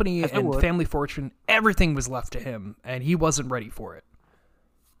the company and family fortune, everything was left to him, and he wasn't ready for it.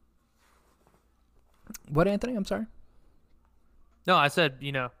 What, Anthony? I'm sorry? No, I said,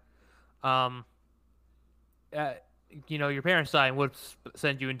 your parents dying would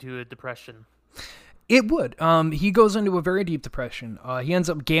send you into a depression. It would. He goes into a very deep depression. He ends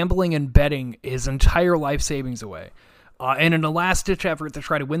up gambling and betting his entire life savings away. And in a last-ditch effort to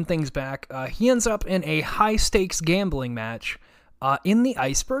try to win things back, he ends up in a high-stakes gambling match in the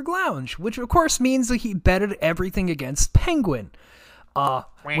Iceberg Lounge, which of course means that he betted everything against Penguin,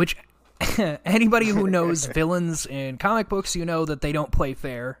 which anybody who knows villains in comic books, you know that they don't play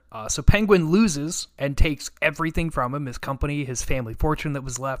fair. So Penguin loses and takes everything from him, his company, his family fortune that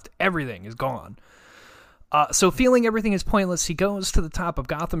was left, everything is gone. So feeling everything is pointless, he goes to the top of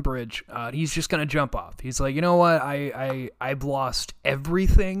Gotham Bridge. He's just going to jump off. He's like, you know what? I've lost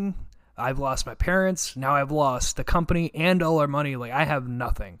everything. I've lost my parents. Now I've lost the company and all our money. Like, I have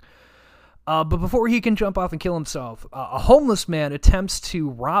nothing. But before he can jump off and kill himself, a homeless man attempts to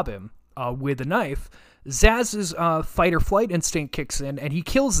rob him with a knife. Zaz's fight or flight instinct kicks in, and he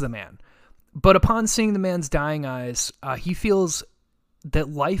kills the man. But upon seeing the man's dying eyes, he feels that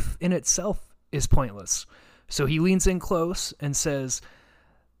life in itself is pointless. So he leans in close and says,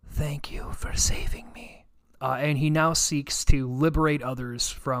 "Thank you for saving me." And he now seeks to liberate others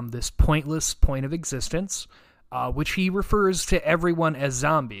from this pointless point of existence. which he refers to everyone as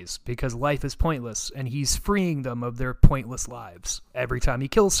zombies because life is pointless, and he's freeing them of their pointless lives every time he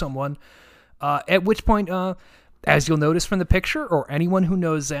kills someone. At which point, as you'll notice from the picture, or anyone who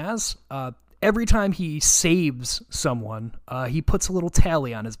knows Zaz, every time he saves someone, he puts a little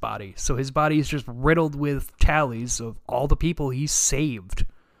tally on his body. So his body is just riddled with tallies of all the people he saved.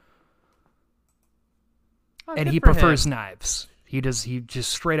 And he prefers knives. He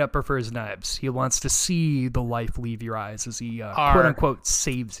just straight up prefers knives. He wants to see the life leave your eyes as he quote unquote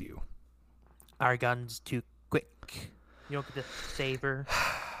saves you. Our gun's too quick. You don't get to savor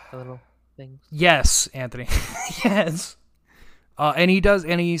the little things. Yes, Anthony. Yes. And he does,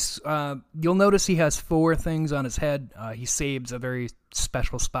 and you'll notice he has 4 things on his head. He saves a very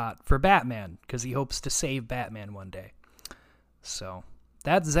special spot for Batman, because he hopes to save Batman one day. So,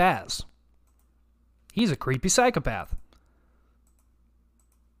 that's Zaz. He's a creepy psychopath.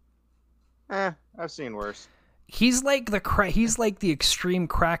 I've seen worse. He's like the extreme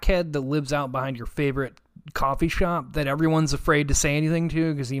crackhead that lives out behind your favorite coffee shop that everyone's afraid to say anything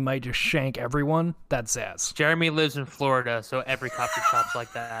to because he might just shank everyone. That's Zaz. Jeremy lives in Florida, so every coffee shop's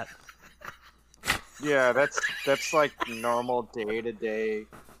like that. Yeah, that's like normal day-to-day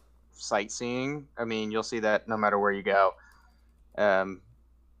sightseeing. I mean, you'll see that no matter where you go.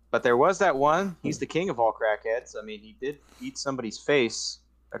 But there was that one. He's the king of all crackheads. I mean, he did eat somebody's face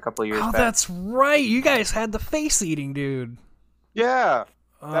a couple of years back. Oh, that's right. You guys had the face eating dude. Yeah.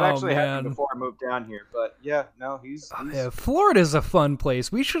 That actually man. happened before I moved down here. But yeah, no, he's... Yeah, Florida's a fun place.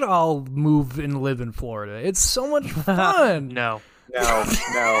 We should all move and live in Florida. It's so much fun. No.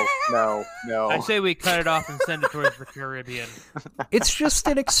 No. I say we cut it off and send it towards the Caribbean. It's just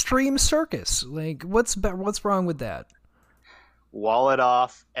an extreme circus. Like, what's wrong with that? Wall it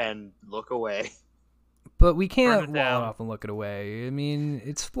off and look away. But we can't Burn wall it it down. off and look it away. I mean,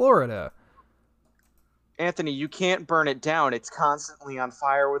 it's Florida. Anthony, you can't burn it down. It's constantly on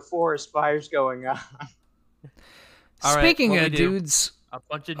fire with forest fires going on. All right, Speaking what of we do- dudes, A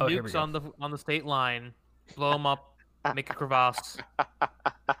bunch of Here we nukes go. on the state line. Blow them up. Make a crevasse.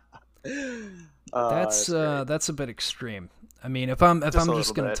 that's a bit extreme. I mean, if I'm Just a just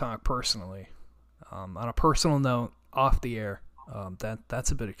little gonna bit. talk personally, on a personal note, off the air,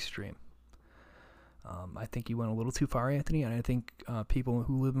 that's a bit extreme. I think you went a little too far, Anthony, and I think people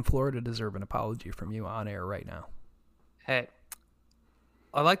who live in Florida deserve an apology from you on air right now. Hey,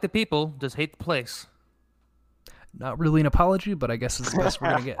 I like the people, just hate the place. Not really an apology, but I guess it's the best we're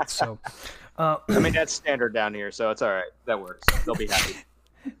gonna get. So, I mean, that's standard down here, so it's all right. That works. They'll be happy.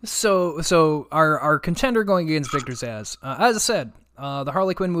 so our contender going against Victor Zaz, as I said, the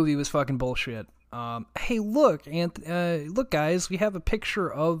Harley Quinn movie was fucking bullshit. Hey, look, look, guys, we have a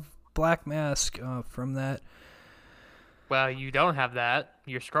picture of Black Mask from that Well, you don't have that.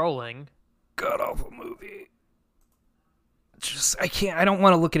 You're scrolling. god awful movie. I don't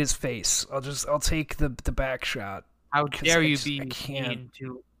want to look at his face. I'll take the back shot. How 'Cause dare I you just- be I can't. mean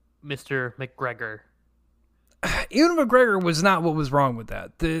to Mr. McGregor? Ewan McGregor was not what was wrong with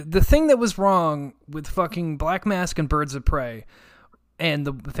that. The thing that was wrong with fucking Black Mask and Birds of Prey and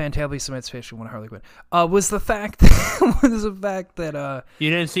the Fantabulous Cements Fish and Harley Quinn was the fact that You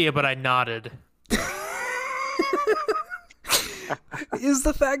didn't see it, but I nodded. is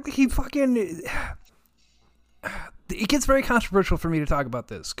the fact that he fucking... It gets very controversial for me to talk about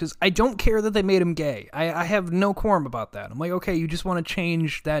this, because I don't care that they made him gay. I have no qualm about that. I'm like, okay, you just want to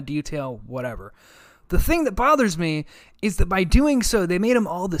change that detail, whatever. The thing that bothers me is that by doing so, they made him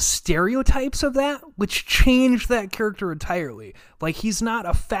all the stereotypes of that, which changed that character entirely. Like, he's not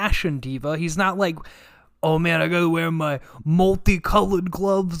a fashion diva. He's not like... Oh man, I gotta wear my multicolored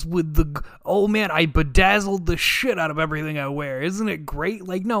gloves with the... Oh man, I bedazzled the shit out of everything I wear. Isn't it great?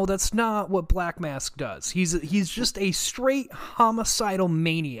 Like, no, that's not what Black Mask does. He's just a straight homicidal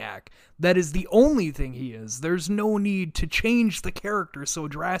maniac. That is the only thing he is. There's no need to change the character so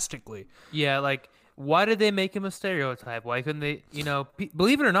drastically. Yeah, like, why did they make him a stereotype? Why couldn't they,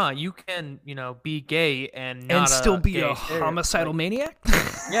 believe it or not, you can, be gay and not And still be gay a homicidal maniac?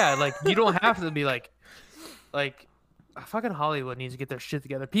 Yeah, like, you don't have to be like, fucking Hollywood needs to get their shit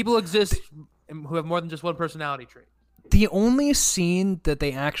together. People exist who have more than just one personality trait. The only scene that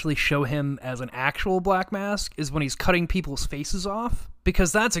they actually show him as an actual Black Mask is when he's cutting people's faces off,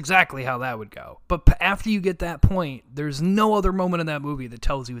 because that's exactly how that would go. But after you get that point, there's no other moment in that movie that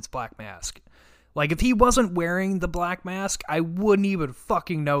tells you it's Black Mask. Like, if he wasn't wearing the Black Mask, I wouldn't even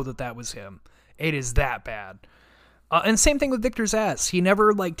fucking know that was him. It is that bad. And same thing with Victor Zsasz. He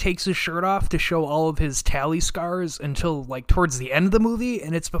never, takes his shirt off to show all of his tally scars until, towards the end of the movie,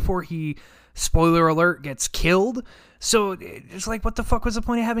 and it's before he spoiler alert, gets killed. So it's like, what the fuck was the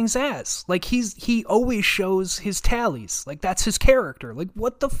point of having Zsasz? Like, he always shows his tallies. Like, that's his character. Like,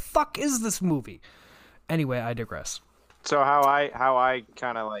 what the fuck is this movie? Anyway, I digress. So how I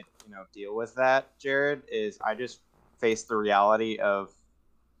kind of like, deal with that, Jared, is I just face the reality of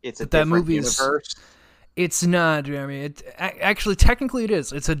it's a different universe. It's not, Jeremy. Actually, technically it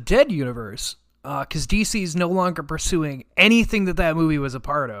is. It's a dead universe. Because DC is no longer pursuing anything that movie was a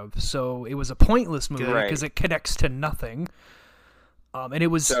part of, so it was a pointless movie because it connects to nothing. And it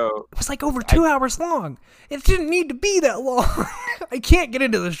was like over 2 hours long. It didn't need to be that long. I can't get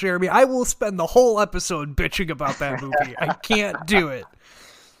into this, Jeremy. I will spend the whole episode bitching about that movie. I can't do it.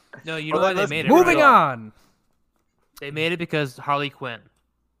 No, you know why they made it. Moving on. They made it because Harley Quinn.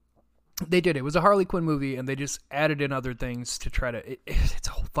 They did. It was a Harley Quinn movie, and they just added in other things to try to... It's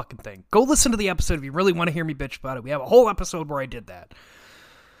a whole fucking thing. Go listen to the episode if you really want to hear me bitch about it. We have a whole episode where I did that.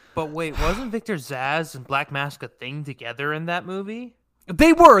 But wait, wasn't Victor Zsasz and Black Mask a thing together in that movie?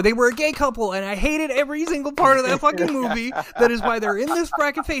 They were a gay couple, and I hated every single part of that fucking movie. That is why they're in this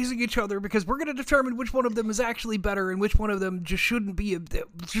bracket facing each other, because we're going to determine which one of them is actually better and which one of them just shouldn't be.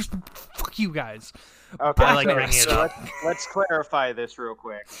 Just fuck you guys. Okay, I like bringing it up. Let's clarify this real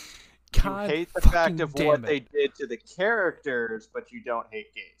quick. God, you hate the fact of what it. they did to the characters, but you don't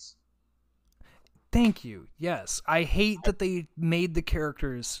hate gays. Thank you. Yes, I hate that they made the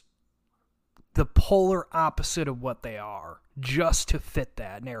characters the polar opposite of what they are, just to fit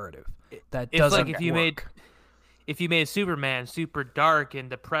that narrative. That doesn't if you made Superman super dark and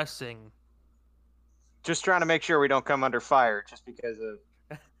depressing. Just trying to make sure we don't come under fire just because of,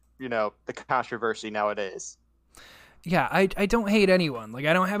 the controversy nowadays. Yeah, I don't hate anyone. Like,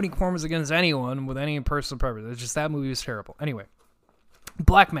 I don't have any qualms against anyone with any personal preference. It's just that movie was terrible. Anyway,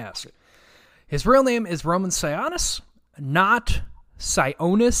 Black Mask. His real name is Roman Sionis, not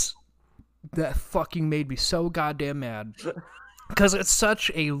Sionis. That fucking made me so goddamn mad. Because it's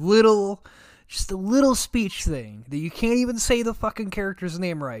such a little speech thing that you can't even say the fucking character's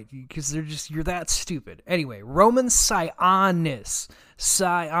name right. Because you're that stupid. Anyway, Roman Sionis.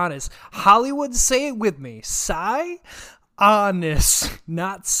 Sionis. Hollywood, say it with me. Sionis.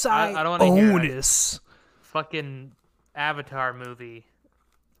 Not Sionis. I don't want to hear it. Fucking Avatar movie.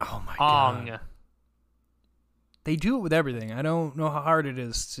 Oh my god. They do it with everything. I don't know how hard it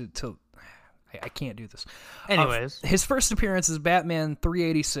is to I can't do this. Anyways. His first appearance is Batman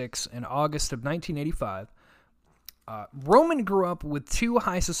 386 in August of 1985. Roman grew up with two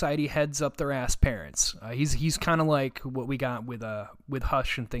high society heads up their ass parents. He's kind of like what we got with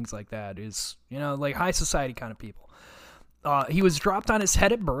Hush and things like that. Is like high society kind of people. He was dropped on his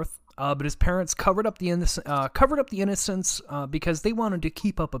head at birth, but his parents covered up the innocence because they wanted to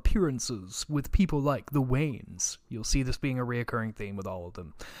keep up appearances with people like the Waynes. You'll see this being a reoccurring theme with all of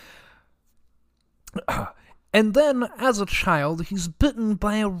them. And then, as a child, he's bitten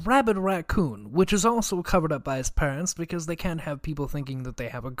by a rabid raccoon, which is also covered up by his parents because they can't have people thinking that they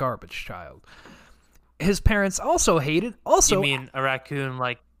have a garbage child. His parents also hated... You mean a raccoon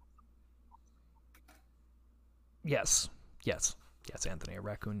like... Yes, Anthony, a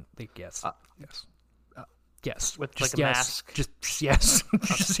raccoon. Yes. Yes. With just like a yes. mask? Just yes.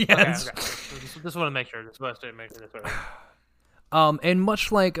 Just yes. Okay. Just want to make sure. And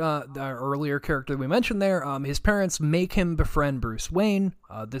much like the earlier character we mentioned there, his parents make him befriend Bruce Wayne.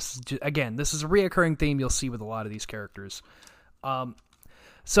 This is a reoccurring theme you'll see with a lot of these characters.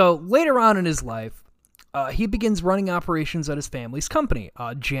 So later on in his life, he begins running operations at his family's company,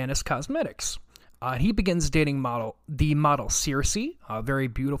 Janus Cosmetics. He begins dating the model Circe, a very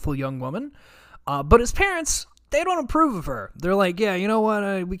beautiful young woman. But his parents, they don't approve of her. They're like, yeah, you know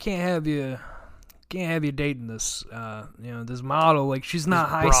what? We can't have you dating this, this model. Like, she's not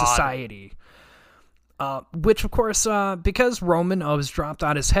high society. Which, of course, because Roman was dropped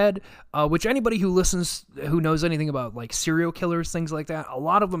on his head, which anybody who knows anything about, like, serial killers, things like that, a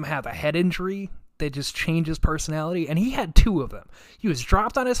lot of them have a head injury that just changes personality, and he had two of them. He was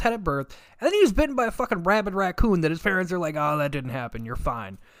dropped on his head at birth, and then he was bitten by a fucking rabid raccoon that his parents are like, oh, that didn't happen, you're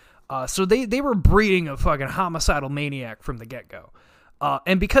fine. So they were breeding a fucking homicidal maniac from the get-go.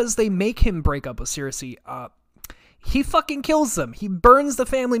 And because they make him break up with Circe, he fucking kills them. He burns the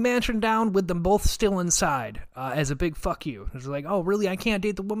family mansion down with them both still inside as a big fuck you. It's like, oh, really? I can't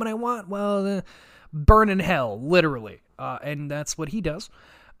date the woman I want? Well, burn in hell, literally. And that's what he does.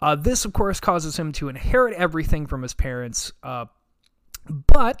 This, of course, causes him to inherit everything from his parents.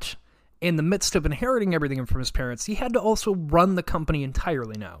 But in the midst of inheriting everything from his parents, he had to also run the company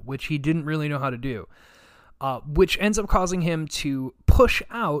entirely now, which he didn't really know how to do. Which ends up causing him to push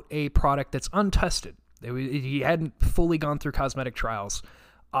out a product that's untested. He hadn't fully gone through cosmetic trials.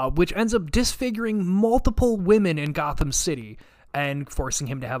 which ends up disfiguring multiple women in Gotham City and forcing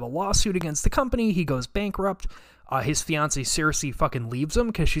him to have a lawsuit against the company. He goes bankrupt. His fiancée Circe fucking leaves him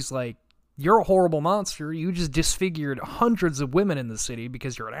because she's like, you're a horrible monster. You just disfigured hundreds of women in the city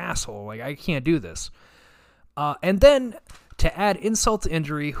because you're an asshole. Like, I can't do this. And then, to add insult to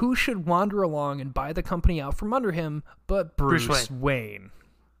injury, who should wander along and buy the company out from under him but Bruce Wayne,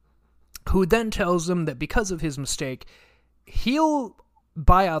 who then tells him that because of his mistake, he'll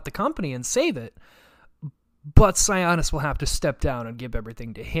buy out the company and save it, but Sionis will have to step down and give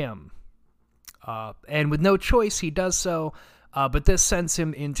everything to him. And with no choice, he does so. But this sends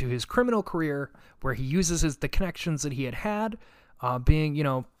him into his criminal career, where he uses the connections that he had,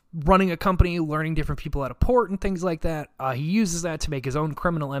 being, running a company, learning different people at a port and things like that. He uses that to make his own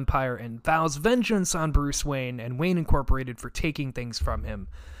criminal empire and vows vengeance on Bruce Wayne and Wayne Incorporated for taking things from him.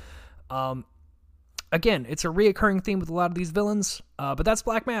 Again, it's a reoccurring theme with a lot of these villains, but that's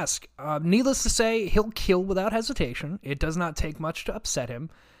Black Mask. Needless to say, he'll kill without hesitation. It does not take much to upset him.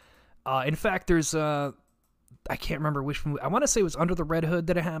 In fact, there's I can't remember which movie. I want to say it was Under the Red Hood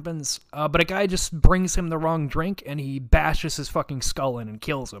that it happens. But a guy just brings him the wrong drink and he bashes his fucking skull in and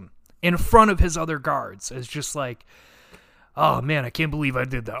kills him in front of his other guards. It's just like, oh man, I can't believe I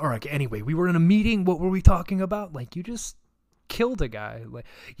did that. All right, anyway, we were in a meeting. What were we talking about? Like, you just killed a guy. Like,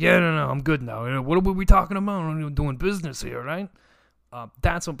 yeah, no, I'm good now. What were we talking about? I'm doing business here, right?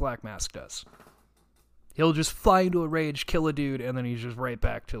 That's what Black Mask does. He'll just fly into a rage, kill a dude, and then he's just right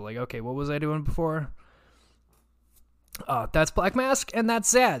back to like, okay, what was I doing before? That's Black Mask, and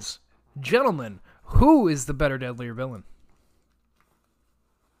that's Zsasz. Gentlemen, who is the better, deadlier villain?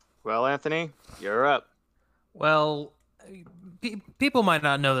 Well, Anthony, you're up. Well, people might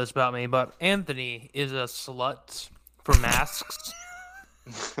not know this about me, but Anthony is a slut for masks.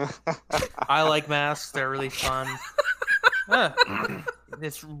 I like masks. They're really fun.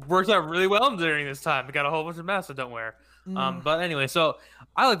 It's worked out really well during this time. I got a whole bunch of masks I don't wear. But anyway, so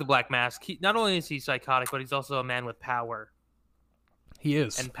I like the Black Mask. Not only is he psychotic, but he's also a man with power. He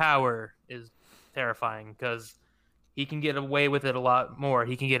is. And power is terrifying because he can get away with it a lot more.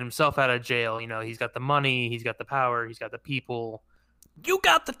 He can get himself out of jail. He's got the money, he's got the power, he's got the people. You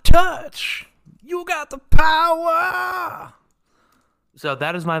got the touch. You got the power. So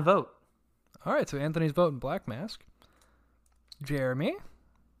that is my vote. All right, so Anthony's voting Black Mask. Jeremy?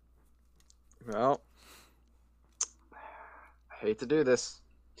 Well, I hate to do this.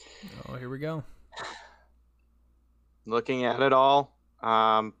 Oh, here we go. Looking at it all,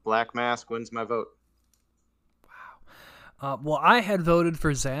 Black Mask wins my vote. Wow. Well, I had voted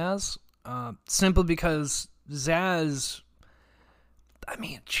for Zsasz, simply because Zsasz, I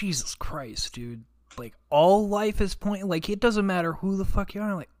mean, Jesus Christ, dude. Like, all life is pointless. Like, it doesn't matter who the fuck you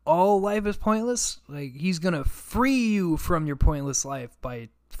are. Like, all life is pointless. Like, he's gonna free you from your pointless life by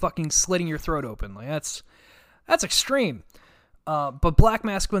fucking slitting your throat open. Like, that's extreme. But Black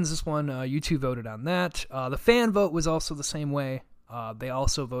Mask wins this one. You two voted on that. The fan vote was also the same way. They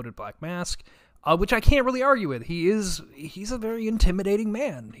also voted Black Mask, which I can't really argue with. He's a very intimidating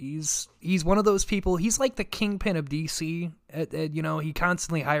man. He's one of those people. He's like the kingpin of DC. He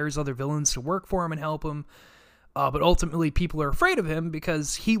constantly hires other villains to work for him and help him. But ultimately, people are afraid of him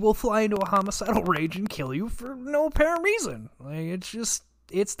because he will fly into a homicidal rage and kill you for no apparent reason. Like,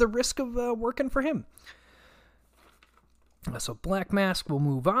 it's the risk of working for him. So Black Mask will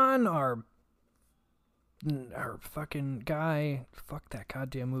move on. Our fucking guy. Fuck that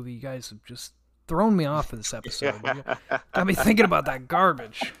goddamn movie. You guys have just thrown me off of this episode. Got me thinking about that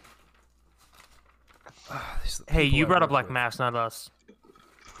garbage. Hey, you brought up Black Mask, not us.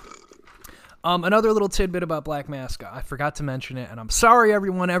 Another little tidbit about Black Mask. I forgot to mention it, and I'm sorry,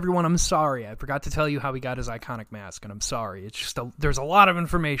 everyone. I'm sorry. I forgot to tell you how he got his iconic mask, and I'm sorry. It's just there's a lot of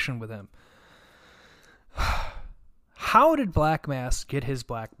information with him. How did Black Mask get his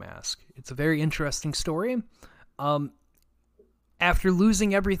Black Mask? It's a very interesting story. After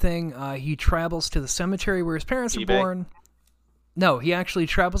losing everything, he travels to the cemetery where his parents are born. No, he actually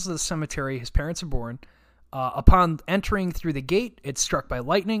travels to the cemetery his parents are born. Upon entering through the gate, it's struck by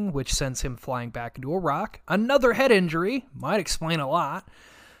lightning, which sends him flying back into a rock. Another head injury, might explain a lot.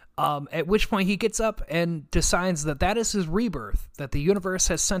 At which point he gets up and decides that is his rebirth, that the universe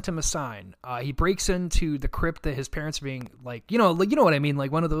has sent him a sign. He breaks into the crypt that his parents are being, you know what I mean,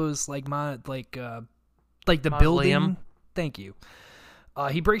 like one of those, like the mausoleum. Building. Thank you.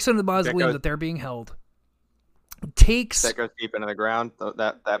 He breaks into the mausoleum that they're being held. That goes deep into the ground.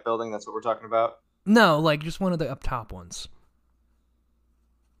 That building. That's what we're talking about. No, like just one of the up top ones.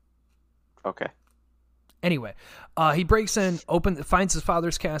 Okay. Anyway, he breaks in, finds his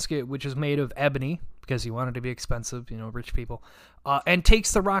father's casket, which is made of ebony, because he wanted to be expensive, rich people, and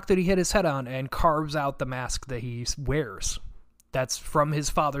takes the rock that he hit his head on and carves out the mask that he wears. That's from his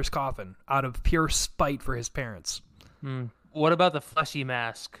father's coffin, out of pure spite for his parents. What about the fleshy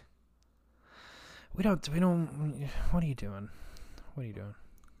mask? We don't. What are you doing?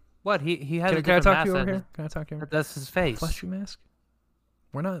 What he has a Can I different talk mask to you over that- here? Can I talk to you over here? That's his face. Fleshy mask?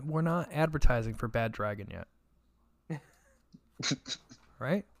 We're not advertising for Bad Dragon yet.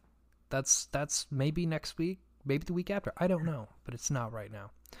 Right? That's maybe next week, maybe the week after. I don't know, but it's not right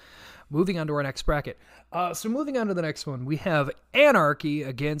now. Moving on to our next bracket. So moving on to the next one, we have Anarchy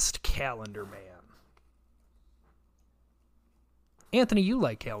against Calendar Man. Anthony, you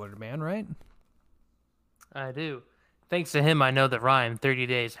like Calendar Man, right? I do. Thanks to him, I know the rhyme. 30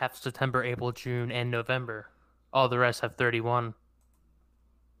 days, half September, April, June, and November. All the rest have 31.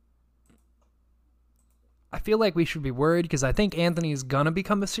 I feel like we should be worried because I think Anthony is going to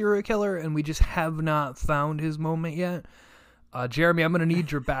become a serial killer and we just have not found his moment yet. Jeremy, I'm going to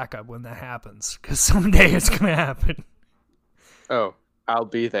need your backup when that happens because someday it's going to happen. Oh, I'll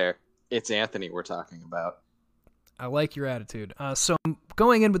be there. It's Anthony we're talking about. I like your attitude. So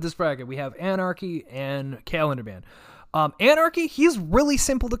going in with this bracket, we have Anarchy and Calendar Man. Anarchy, he's really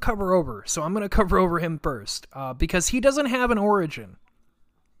simple to cover over, so I'm going to cover over him first because he doesn't have an origin.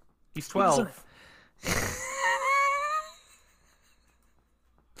 He's 12.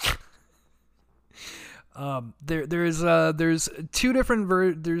 There's two different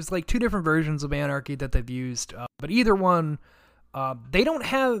versions of Anarchy that they've used, but either one, they don't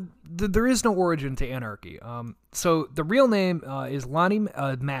have. There is no origin to Anarchy. So the real name is Lonnie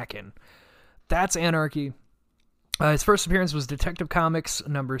Mackin. That's Anarchy. His first appearance was Detective Comics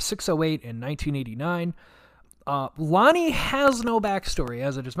number 608 in 1989. Lonnie has no backstory,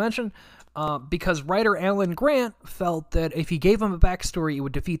 as I just mentioned, because writer Alan Grant felt that if he gave him a backstory, it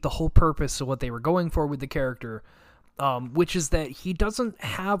would defeat the whole purpose of what they were going for with the character, which is that he doesn't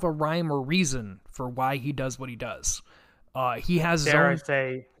have a rhyme or reason for why he does what he does. He has his Dare I own...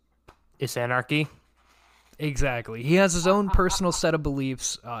 say, it's Anarchy? Exactly. He has his own personal set of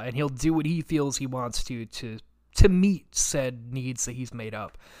beliefs, and he'll do what he feels he wants to meet said needs that he's made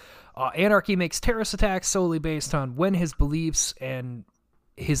up. Anarchy makes terrorist attacks solely based on when his beliefs and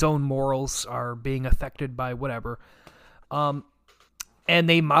his own morals are being affected by whatever. And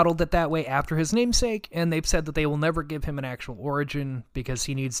they modeled it that way after his namesake, and they've said that they will never give him an actual origin because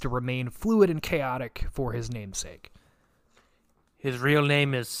he needs to remain fluid and chaotic for his namesake. His real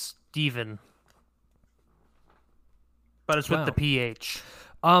name is Steven. But it's with the PH.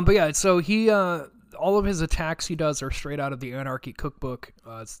 But yeah, so he, all of his attacks he does are straight out of the Anarchy cookbook.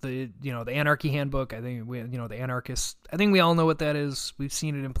 It's the Anarchy handbook. I think the anarchists. I think we all know what that is. We've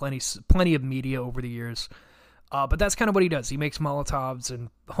seen it in plenty of media over the years. But that's kind of what he does. He makes Molotovs and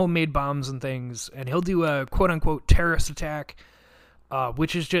homemade bombs and things, and he'll do a quote unquote terrorist attack,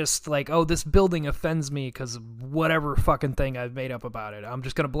 which is just like, oh, this building offends me because of whatever fucking thing I've made up about it. I'm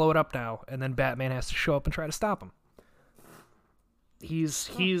just gonna blow it up now, and then Batman has to show up and try to stop him. He's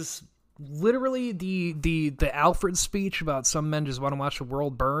literally the Alfred speech about some men just want to watch the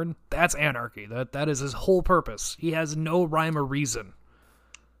world burn. That's Anarchy. That is his whole purpose. He has no rhyme or reason.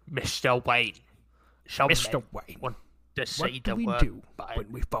 Mr. Wayne. Mr. Wayne, What do we do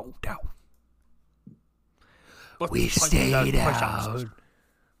when we fall down? We stayed out.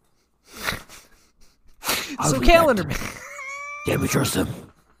 So Calendar Man. Can we trust him?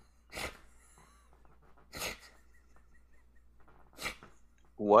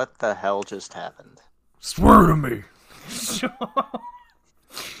 What the hell just happened? Swear to me.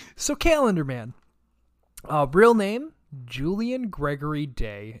 So Calendar Man. Real name, Julian Gregory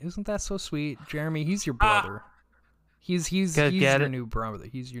Day. Isn't that so sweet? Jeremy, he's your brother. He's your new brother.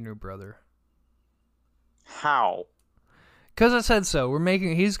 He's your new brother. How? Because I said so.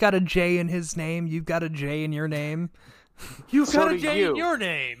 He's got a J in his name. You've got a J in your name. You've So got a do J you. in your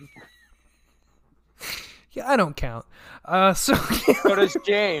name. Yeah, I don't count. So So does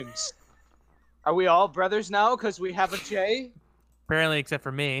James. Are we all brothers now because we have a J? Apparently, except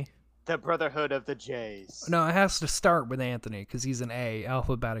for me. The Brotherhood of the J's. no, it has to start with Anthony because he's an A.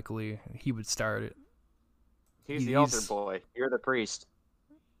 Alphabetically, he would start it. He's the altar boy. You're the priest.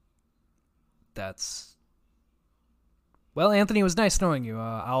 That's... Well, Anthony, it was nice knowing you.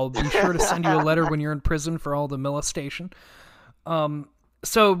 I'll be sure to send you a letter when you're in prison for all the molestation.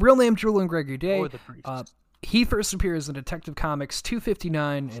 So, real name Julian Gregory Day. Or the priest. He first appears in Detective Comics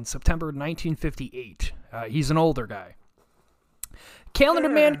 259 in September 1958. He's an older guy. Calendar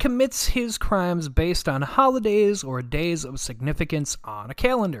Man commits his crimes based on holidays or days of significance on a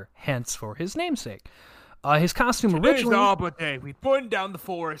calendar, hence for his namesake. His costume originally... Arbor Day. We burned down the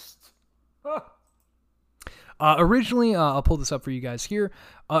forest. Originally, I'll pull this up for you guys here.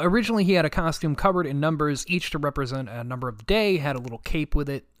 Originally, he had a costume covered in numbers, each to represent a number of the day, had a little cape with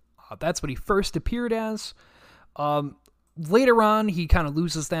it. That's what he first appeared as. Later on, he kind of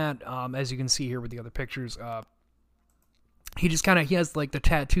loses that, as you can see here with the other pictures. He just kind of, he has like the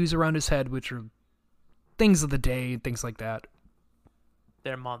tattoos around his head, which are things of the day, things like that.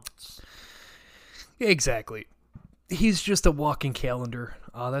 They're months. Exactly. He's just a walking calendar.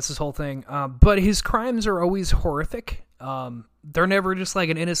 That's his whole thing. But his crimes are always horrific. They're never just like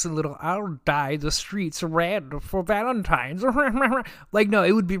an innocent little, I'll dye the streets red for Valentine's. Like, no,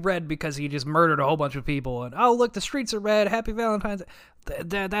 it would be red because he just murdered a whole bunch of people. And, oh, look, the streets are red. Happy Valentine's.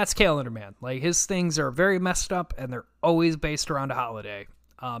 That's Calendar Man. Like, his things are very messed up, and they're always based around a holiday.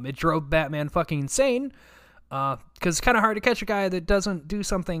 It drove Batman fucking insane. Because it's kind of hard to catch a guy that doesn't do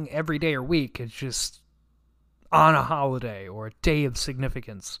something every day or week. It's just on a holiday or a day of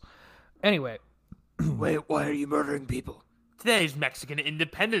significance. Anyway. Wait, why are you murdering people? Today's Mexican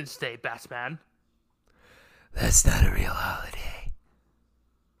Independence Day, Batman. That's not a real holiday.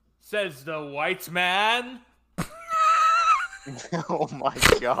 Says the white man. Oh my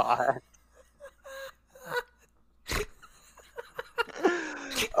god.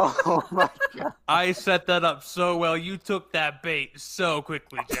 Oh my god. I set that up so well. You took that bait so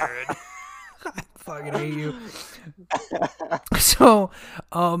quickly, Jared. I fucking hate you. So,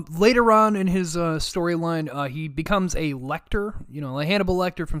 later on in his storyline, he becomes a Lecter, like Hannibal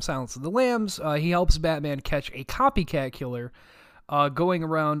Lecter from Silence of the Lambs. He helps Batman catch a copycat killer going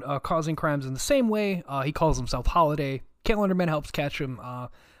around causing crimes in the same way. He calls himself Holiday. Calendar Man helps catch him.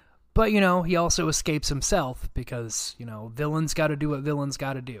 But, he also escapes himself because, villains got to do what villains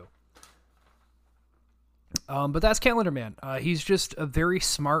got to do. But that's Calendar Man. He's just a very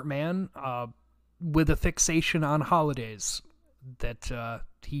smart man with a fixation on holidays that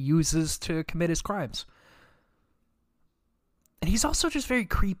he uses to commit his crimes. And he's also just very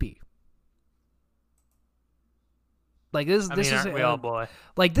creepy. Like this is we all, boy?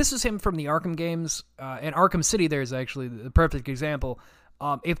 Like this is him from the Arkham games, and Arkham City. There's actually the perfect example.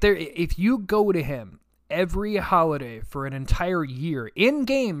 If you go to him every holiday for an entire year in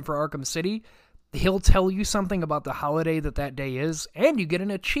game for Arkham City, he'll tell you something about the holiday that day is, and you get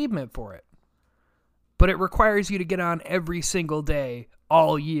an achievement for it. But it requires you to get on every single day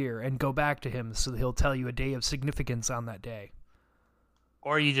all year and go back to him so that he'll tell you a day of significance on that day.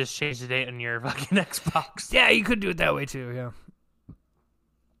 Or you just change the date on your fucking Xbox. Yeah, you could do it that way too, yeah.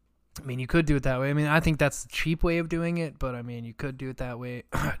 I mean, you could do it that way. I mean, I think that's the cheap way of doing it, but I mean, you could do it that way.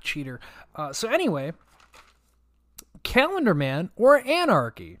 Cheater. So anyway, Calendar Man or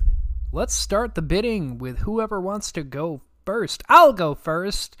Anarchy? Let's start the bidding with whoever wants to go first. I'll go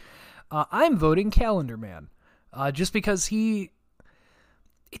first. I'm voting Calendar Man. Just because it's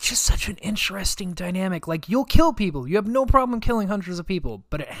just such an interesting dynamic. Like, you'll kill people. You have no problem killing hundreds of people,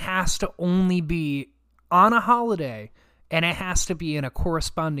 but it has to only be on a holiday, and it has to be in a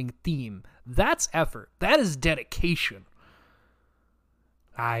corresponding theme. That's effort. That is dedication.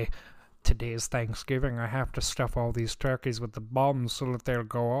 Today's Thanksgiving, I have to stuff all these turkeys with the bombs so that they'll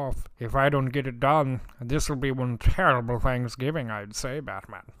go off. If I don't get it done, this will be one terrible Thanksgiving, I'd say,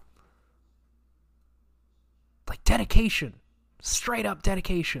 Batman. Like, dedication. Straight up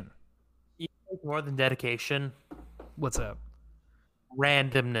dedication. More than dedication. What's up?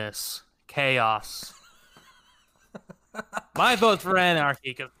 Randomness. Chaos. My vote's for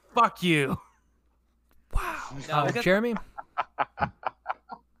Anarchy, because fuck you. Wow. No, Jeremy?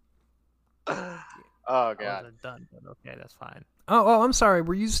 Oh god. Done, but okay, that's fine. Oh, I'm sorry.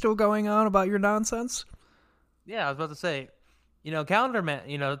 Were you still going on about your nonsense? Yeah, I was about to say, Calendar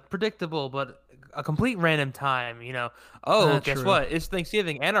Man, predictable, but a complete random time, guess true. what? It's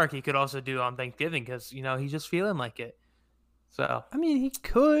Thanksgiving. Anarchy could also do on Thanksgiving because, he's just feeling like it. So, I mean, he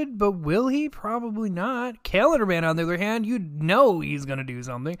could, but will he? Probably not. Calendar Man, on the other hand, he's going to do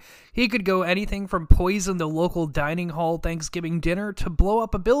something. He could go anything from poison the local dining hall Thanksgiving dinner to blow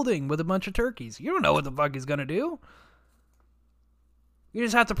up a building with a bunch of turkeys. You don't know what the fuck he's going to do. You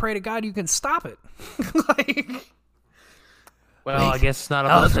just have to pray to God you can stop it. I guess it's not a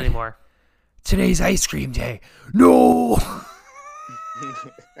bus anymore. Today's ice cream day. No!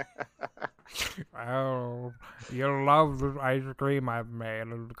 Oh, you'll love the ice cream I've made.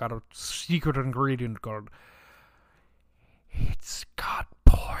 It's got a secret ingredient called... It's got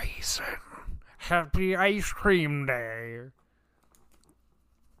poison. Happy ice cream day.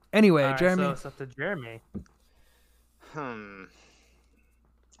 Anyway, All right, Jeremy. So it's up to Jeremy. A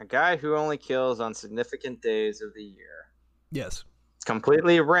guy who only kills on significant days of the year. Yes. It's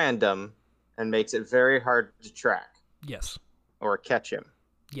completely random and makes it very hard to track Yes. or catch him.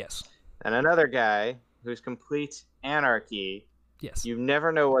 Yes. And another guy who's complete anarchy. Yes. You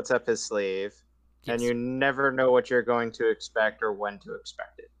never know what's up his sleeve, and Yes. you never know what you're going to expect or when to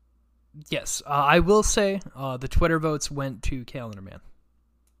expect it. Yes. I will say the Twitter votes went to Calendar Man.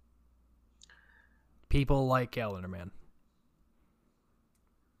 People like Calendar Man.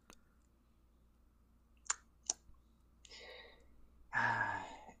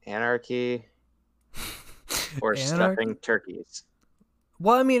 Anarchy or stuffing turkeys.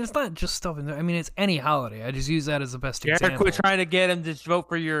 Well, I mean, it's not just stuff in there. I mean, it's any holiday. I just use that as the best Jared, example. quit trying to get him to vote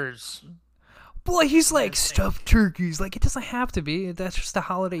for yours. Boy, he's like stuffed turkeys. Like, it doesn't have to be. That's just a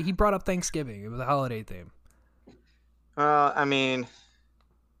holiday. He brought up Thanksgiving. It was a holiday theme. I mean, if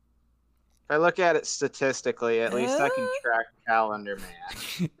I look at it statistically, at least I can track Calendar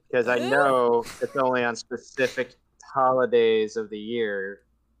Man because I know it's only on specific holidays of the year.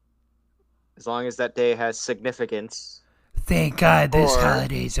 As long as that day has significance. Thank God this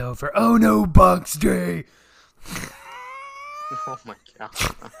holiday's over. Oh no, Bugs Day! Oh my god.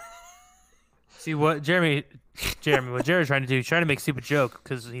 See what Jeremy, what Jared's trying to do? He's trying to make a stupid joke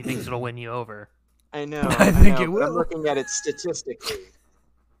because he thinks it'll win you over. I know. I think know, it but will. I'm looking at it statistically.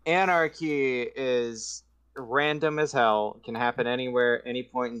 Anarchy is random as hell. It can happen anywhere, any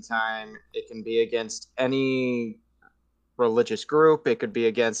point in time. It can be against any religious group. It could be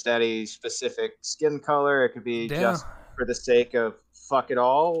against any specific skin color. It could be just for the sake of fuck it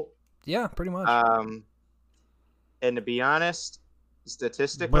all. Yeah, pretty much. And to be honest,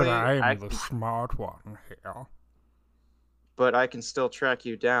 statistically, I can, smart one here. but I can still track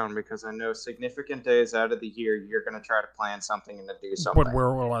you down because I know significant days out of the year you're going to try to plan something and to do something. But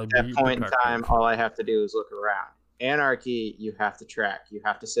where will I At be? that point in detective? time, all I have to do is look around. Anarchy, you have to track. You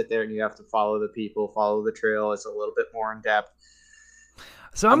have to sit there and you have to follow the people, follow the trail. It's a little bit more in depth.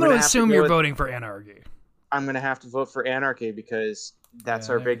 So I'm going gonna to have to assume go you're with- voting for Anarchy. I'm going to have to vote for anarchy because that's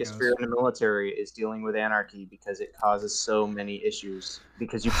Yeah, our there it biggest goes. fear in the military is dealing with anarchy because it causes so many issues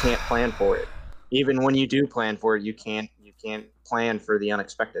because you can't plan for it. Even when you do plan for it, you can't plan for the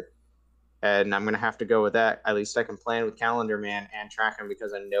unexpected. And I'm going to have to go with that. At least I can plan with Calendar Man and track him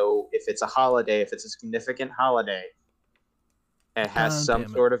because I know if it's a holiday, if it's a significant holiday, it has God some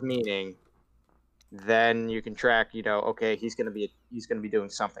damn it. sort of meaning, then you can track, okay, he's going to be doing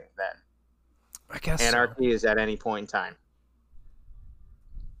something then. I guess so. Anarchy is at any point in time.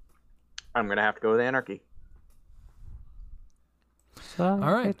 I'm going to have to go with anarchy. All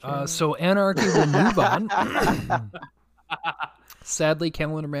right. So Anarchy will move on. Sadly,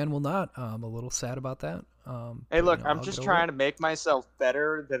 Calendar Man will not. I'm a little sad about that. Hey, look, I'm just trying to make myself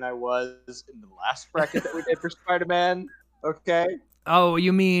better than I was in the last bracket that we did for Spider-Man. Okay? Oh,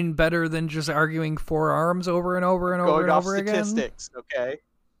 you mean better than just arguing forearms over and over and over Going and off over again? statistics, okay?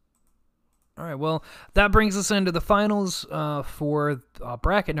 All right. Well, that brings us into the finals for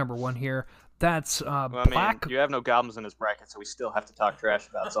bracket number 1 here. That's Well, Black. you have no goblins in this bracket, so we still have to talk trash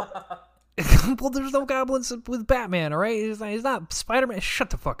about something. Well, there's no goblins with Batman, all right? He's not Spider-Man. Shut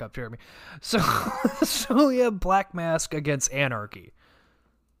the fuck up, Jeremy. So we have Black Mask against Anarchy.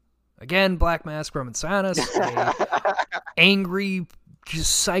 Again, Black Mask, Roman Sanus, a angry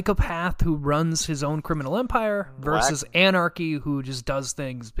just psychopath who runs his own criminal empire versus Anarchy who just does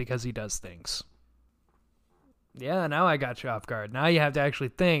things because he does things. Yeah, now I got you off guard. Now you have to actually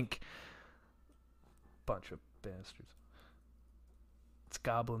think. Bunch of bastards. It's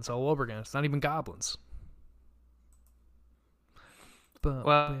goblins all over again. It's not even goblins. But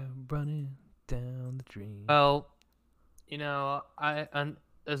Well- we're running down the dream. Well,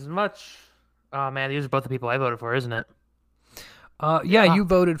 as much. Oh man, these are both the people I voted for, isn't it? Yeah, you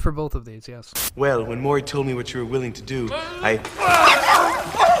voted for both of these, yes. Well, when Maury told me what you were willing to do,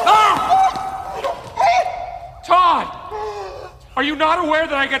 Todd! Are you not aware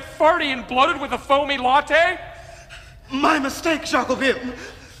that I get farty and bloated with a foamy latte? My mistake, Jacobin!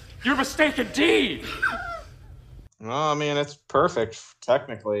 Your mistake indeed! Well, I mean, it's perfect,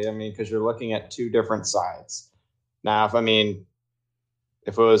 technically. I mean, because you're looking at two different sides. Now,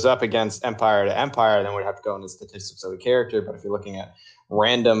 if it was up against Empire to Empire, then we'd have to go into statistics of the character. But if you're looking at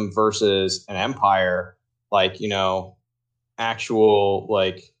random versus an Empire, actual,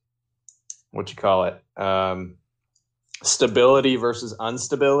 stability versus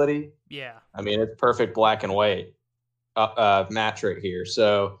instability. Yeah. I mean, it's perfect black and white match right here.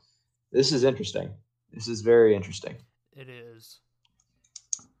 So this is interesting. This is very interesting. It is.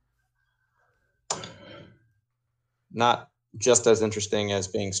 Not just as interesting as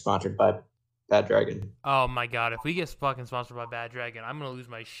being sponsored by Bad Dragon. Oh my god, if we get fucking sponsored by Bad Dragon, I'm gonna lose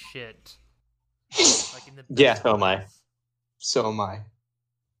my shit. In the Yeah, best so am I. ways. So am I.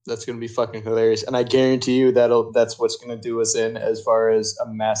 That's going to be fucking hilarious. And I guarantee you that's what's going to do us in as far as a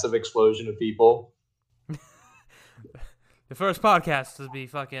massive explosion of people. The first podcast to be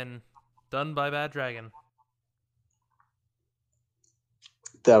fucking done by Bad Dragon.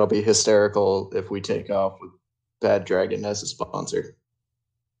 That'll be hysterical if we take off with Bad Dragon as a sponsor.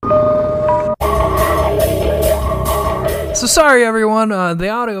 So sorry, everyone. The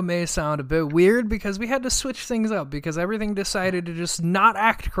audio may sound a bit weird because we had to switch things up because everything decided to just not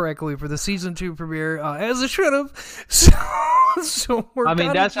act correctly for the season 2 premiere as it should have. So we're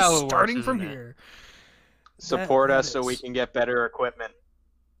that's how it starting works, from isn't it? here. Support That us so we is. can get better equipment.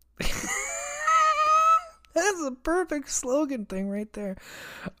 That's a perfect slogan thing right there.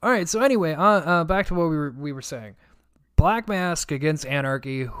 All right. So anyway, back to what we were saying. Black Mask against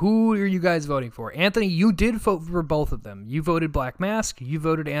Anarchy. Who are you guys voting for? Anthony, you did vote for both of them. You voted Black Mask. You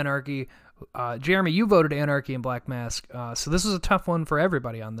voted Anarchy. Jeremy, you voted Anarchy and Black Mask. So this was a tough one for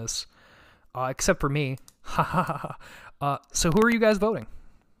everybody on this, except for me. So who are you guys voting?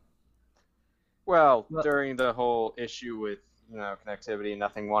 Well, during the whole issue with connectivity,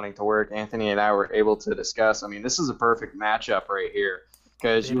 nothing wanting to work, Anthony and I were able to discuss. I mean, this is a perfect matchup right here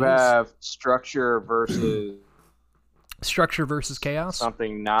because you have structure versus chaos,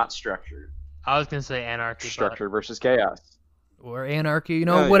 something not structured. I was gonna say Anarchy. Structure versus chaos. or Anarchy.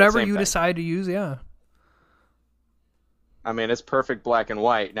 Yeah, whatever same you thing. decide to use. Yeah. I mean, it's perfect black and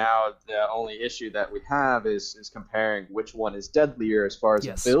white. Now, the only issue that we have is comparing which one is deadlier as far as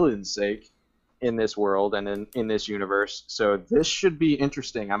Yes. the villain's sake in this world and in this universe. So this should be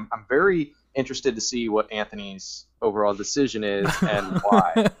interesting. I'm very interested to see what Anthony's overall decision is and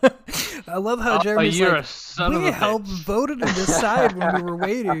why. I love how Jeremy's you're like, a son of we a helped bitch." voted to decide when we were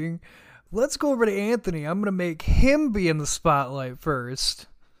waiting. Let's go over to Anthony. I'm going to make him be in the spotlight first.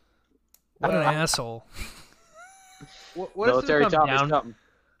 What an asshole. What it's Military gonna come top is down, something.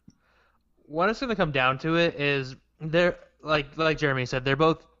 what it's going to come down to it is they're like Jeremy said, they're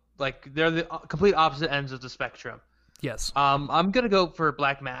both they're the complete opposite ends of the spectrum. Yes. I'm gonna go for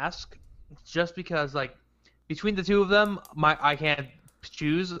Black Mask, just because between the two of them, I can't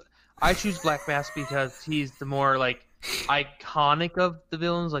choose. I choose Black Mask because he's the more iconic of the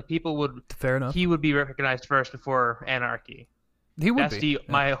villains. People would Fair enough. he would be recognized first before Anarchy. He would That's be.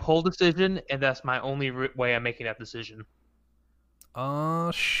 my whole decision, and that's my only way I'm making that decision. Oh,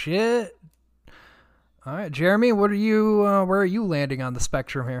 shit. All right, Jeremy, what are you? Where are you landing on the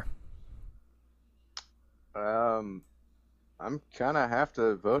spectrum here? I'm kind of have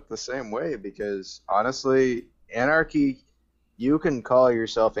to vote the same way because honestly, Anarchy, you can call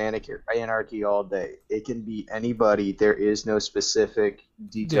yourself Anarchy all day. It can be anybody. There is no specific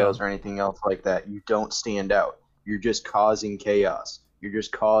details or anything else like that. You don't stand out. You're just causing chaos. You're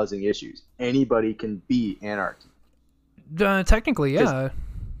just causing issues. Anybody can be Anarchy. Technically, yeah.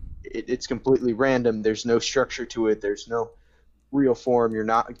 It's completely random. There's no structure to it. There's no real form. You're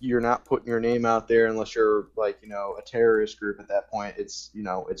not putting your name out there unless you're a terrorist group. At that point, it's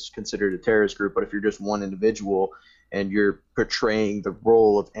considered a terrorist group. But if you're just one individual and you're portraying the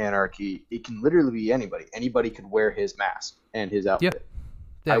role of Anarchy, it can literally be anybody. Anybody could wear his mask and his outfit.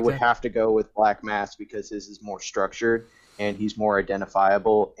 Yeah, I would exactly. have to go with Black Mask because his is more structured and he's more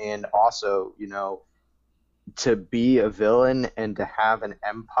identifiable. And also, to be a villain and to have an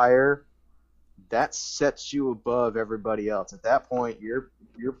empire, that sets you above everybody else. At that point, you're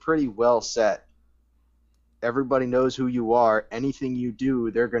pretty well set. Everybody knows who you are. Anything you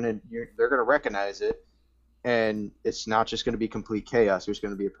do, they're gonna recognize it, and it's not just gonna be complete chaos. There's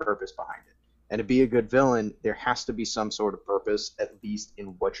gonna be a purpose behind it. And to be a good villain, there has to be some sort of purpose, at least in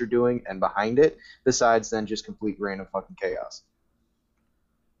what you're doing and behind it, besides then just complete random fucking chaos.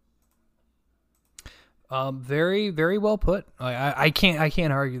 Very, very well put. I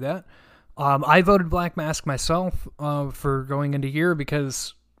can't argue that. I voted Black Mask myself for going into here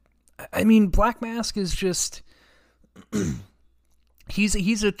because, I mean, Black Mask is just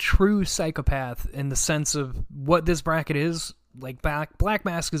he's a true psychopath in the sense of what this bracket is. Black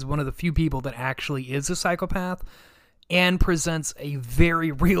Mask is one of the few people that actually is a psychopath and presents a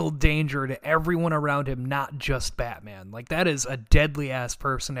very real danger to everyone around him, not just Batman. That is a deadly ass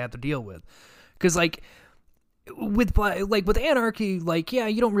person to have to deal with. Because with Anarchy, yeah,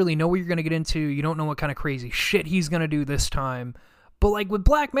 you don't really know what you're gonna get into. You don't know what kind of crazy shit he's gonna do this time. But with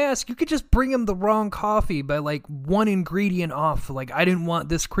Black Mask, you could just bring him the wrong coffee by one ingredient off. I didn't want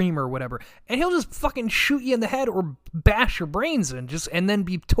this cream or whatever, and he'll just fucking shoot you in the head or bash your brains in, and then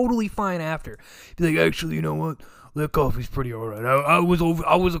be totally fine after. Be actually, you know what? That coffee's pretty alright. I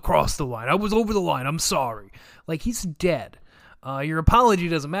was across the line. I was over the line. I'm sorry. He's dead. Your apology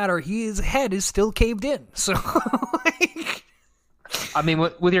doesn't matter. His head is still caved in. So, I mean,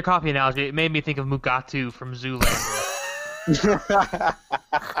 with your coffee analogy, it made me think of Mugatu from Zoolander.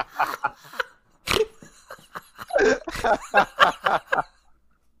 I'm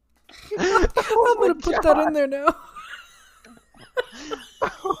gonna put that in there now.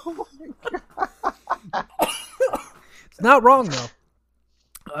 It's not wrong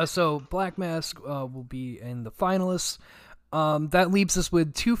though. So Black Mask will be in the finalists. That leaves us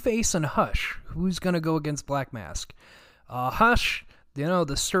with Two-Face and Hush. Who's gonna go against Black Mask? Hush,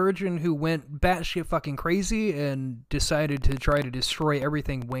 the surgeon who went batshit fucking crazy and decided to try to destroy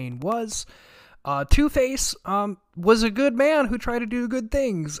everything Wayne was. Two-Face was a good man who tried to do good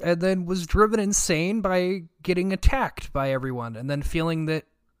things and then was driven insane by getting attacked by everyone and then feeling that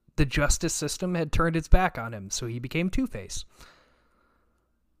the justice system had turned its back on him, so he became Two-Face.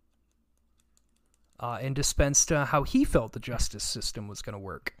 And dispensed how he felt the justice system was going to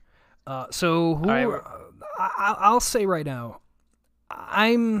work. I'll say right now,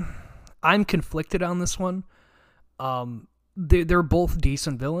 I'm conflicted on this one. They're both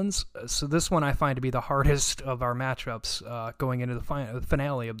decent villains, so this one I find to be the hardest of our matchups going into the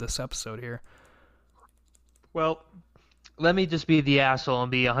finale of this episode here. Well, let me just be the asshole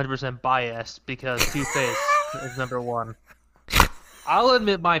and be 100% biased because Two-Face is number one. I'll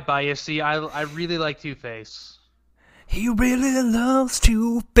admit my bias. See, I really like Two-Face. He really loves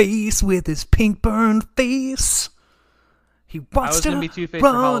Two-Face with his pink burned face. He wants to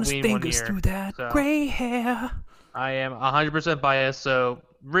run his fingers through that gray hair. I am 100% biased, so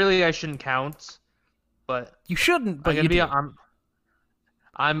really I shouldn't count. But you shouldn't. But you do.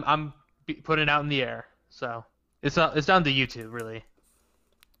 I'm putting it out in the air. So it's down to you two, really.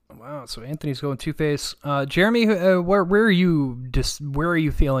 Wow. So Anthony's going Two-Face. Jeremy, where are you? Where are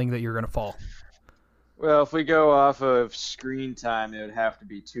you feeling that you're going to fall? Well, if we go off of screen time, it would have to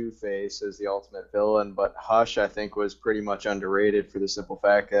be Two-Face as the ultimate villain, but Hush, I think, was pretty much underrated for the simple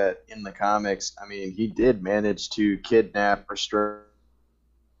fact that in the comics, I mean, he did manage to kidnap, restrain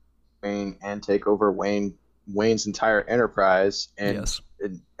Wayne, and take over Wayne's entire enterprise and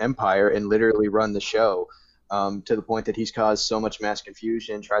empire and literally run the show to the point that he's caused so much mass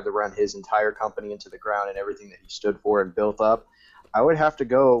confusion, tried to run his entire company into the ground and everything that he stood for and built up. I would have to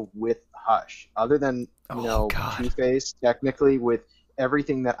go with Hush. Other than, Two-Face, technically, with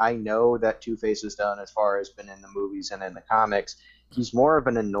everything that I know that Two-Face has done as far as been in the movies and in the comics, he's more of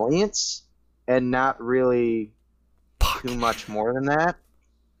an annoyance and not really too much more than that.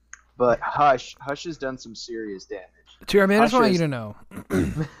 But Hush has done some serious damage. Jeremy, I just want you to know.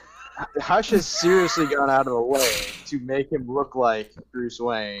 Hush has seriously gone out of the way to make him look like Bruce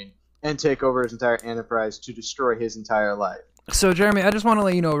Wayne and take over his entire enterprise to destroy his entire life. So, Jeremy, I just want to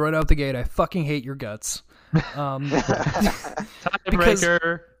let you know right out the gate, I fucking hate your guts.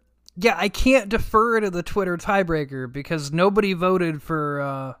 Tiebreaker. Yeah, I can't defer to the Twitter tiebreaker because nobody voted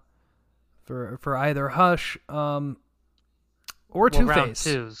for either Hush or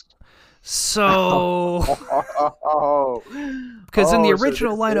Two-Face. So, because in the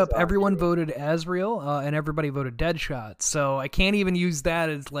original lineup, everyone voted Azrael and everybody voted Deadshot. So I can't even use that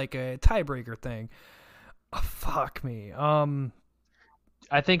as like a tiebreaker thing. Oh, fuck me. I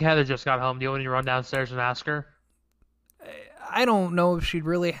think Heather just got home. Do you want me to run downstairs and ask her? I don't know if she'd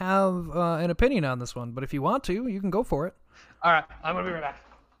really have an opinion on this one, but if you want to, you can go for it. All right, I'm gonna be right back.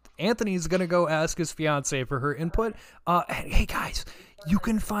 Anthony's gonna go ask his fiance for her input. Hey guys, you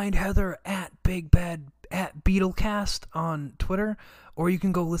can find Heather at Beetlecast on Twitter, or you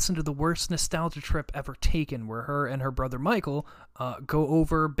can go listen to the worst nostalgia trip ever taken, where her and her brother Michael go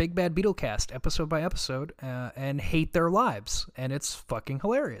over Big Bad Beetlecast episode by episode and hate their lives, and it's fucking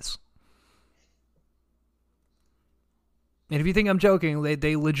hilarious. And if you think I'm joking,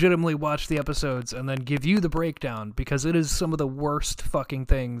 they legitimately watch the episodes and then give you the breakdown, because it is some of the worst fucking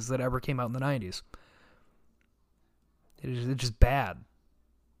things that ever came out in the 90s. It's just bad.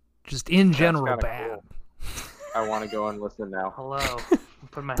 Just in general bad. Cool. I want to go and listen now. Hello.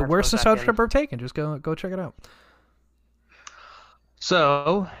 The worst nostalgia trip ever taken. Just go check it out.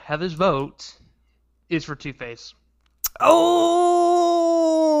 So, Heather's vote is for Two-Face.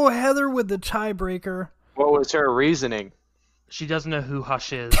 Oh, Heather with the tiebreaker. What was her reasoning? She doesn't know who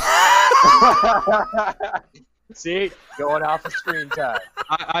Hush is. See, going off of screen time.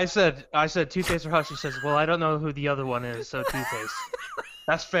 I said Two-Face or Hush. She says, well, I don't know who the other one is, so Two-Face.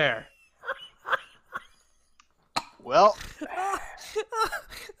 That's fair. Well,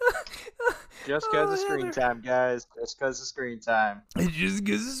 just because of screen time, guys. Just because of screen time. It's just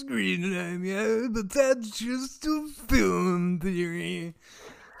because of screen time, yeah. But that's just a film theory.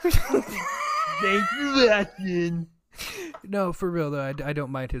 Thanks for watching. No, for real though, I don't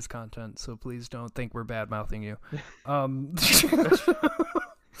mind his content, so please don't think we're bad mouthing you. Let's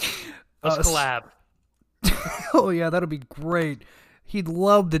collab. Oh yeah, that'll be great. He'd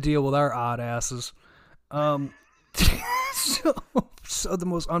love to deal with our odd asses. So the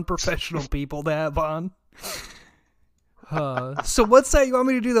most unprofessional people to have on. So what's that? You want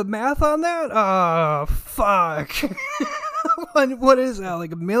me to do the math on that? Oh, fuck. What is that?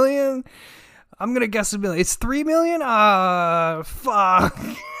 Like $1 million? I'm gonna guess $1 million. It's $3 million? Fuck.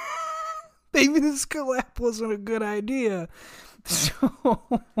 Maybe this collab wasn't a good idea. So,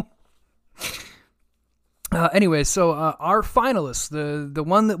 anyway, so our finalists, the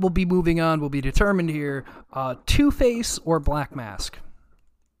one that will be moving on, will be determined here: Two-Face or Black Mask.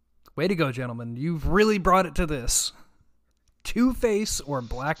 Way to go, gentlemen! You've really brought it to this. Two-Face or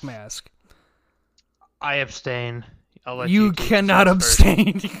Black Mask. I abstain. I'll let You keep cannot yours first.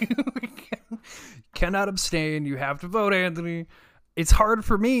 abstain. You cannot abstain. You have to vote, Anthony. It's hard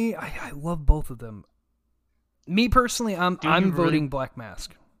for me. I love both of them. Me personally, I'm voting Black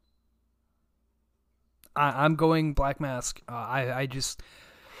Mask. I'm going Black Mask. I just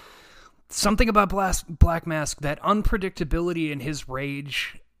something about Black Mask, that unpredictability in his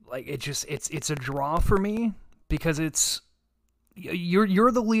rage, like it's a draw for me, because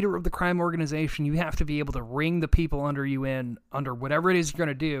you're the leader of the crime organization. You have to be able to ring the people under you in under whatever it is you're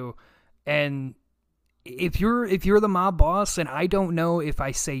gonna do, and if you're the mob boss, and I don't know if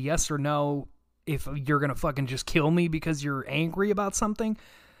I say yes or no, if you're gonna fucking just kill me because you're angry about something,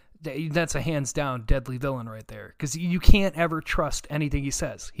 that's a hands down deadly villain right there. Because you can't ever trust anything he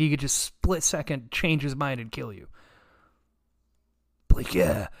says. He could just split second change his mind and kill you. Like,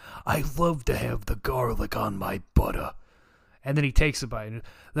 yeah, I love to have the garlic on my butter. And then he takes a bite. And,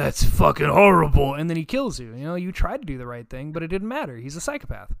 that's fucking horrible. And then he kills you. You know, you tried to do the right thing, but it didn't matter. He's a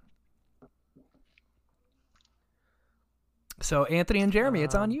psychopath. So, Anthony and Jeremy,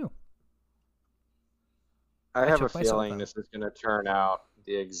 it's on you. I have a checked myself feeling out. this is going to turn out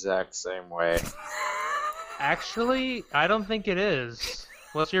the exact same way. Actually, I don't think it is.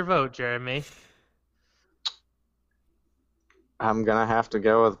 What's your vote, Jeremy? I'm going to have to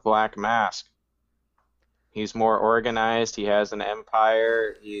go with Black Mask. He's more organized. He has an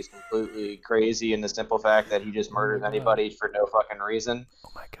empire. He's completely crazy in the simple fact that he just murders anybody for no fucking reason. Oh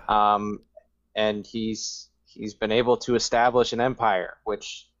my god. And he's been able to establish an empire,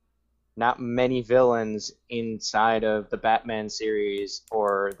 which not many villains inside of the Batman series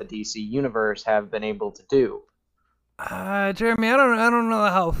or the DC universe have been able to do. Jeremy, I don't know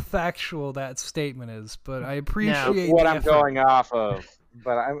how factual that statement is, but I appreciate what the I'm effort. going off of.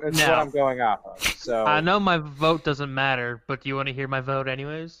 It's No. what I'm going off of. So I know my vote doesn't matter, but do you want to hear my vote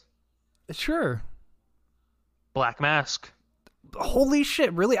anyways? Sure. Black Mask. Holy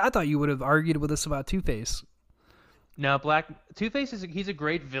shit, really? I thought you would have argued with us about Two-Face. No, Two-Face he's a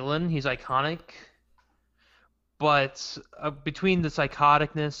great villain. He's iconic. But between the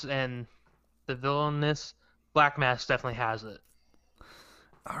psychoticness and the villainness, Black Mask definitely has it.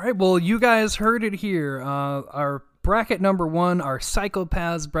 All right, well, you guys heard it here. Our bracket number 1, our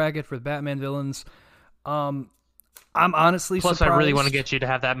Psychopaths bracket for the Batman villains. I'm honestly Plus, surprised. I really want to get you to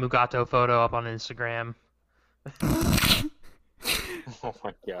have that Mugato photo up on Instagram. oh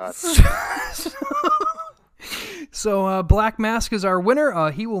my god. So Black Mask is our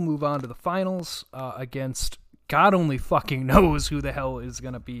winner. He will move on to the finals against God only fucking knows who the hell is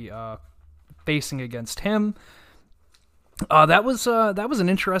going to be facing against him. That was an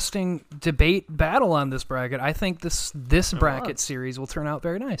interesting debate battle on this bracket. I think this bracket series will turn out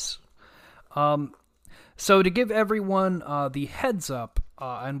very nice. So to give everyone the heads up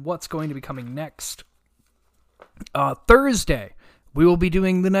on what's going to be coming next, Thursday we will be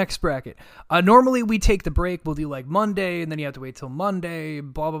doing the next bracket. Normally we take the break. We'll do like Monday, and then you have to wait till Monday,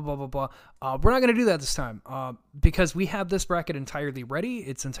 blah, blah, blah, blah, blah. We're not going to do that this time because we have this bracket entirely ready.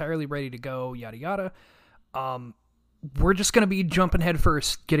 It's entirely ready to go, yada, yada. We're just going to be jumping head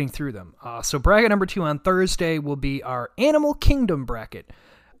first, getting through them. So bracket number 2 on Thursday will be our Animal Kingdom bracket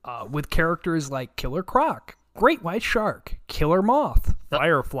with characters like Killer Croc, Great White Shark, Killer Moth,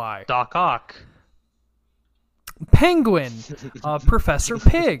 Firefly, Doc Ock. Penguin, Professor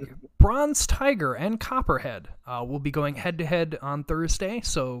Pig, Bronze Tiger, and Copperhead will be going head-to-head on Thursday,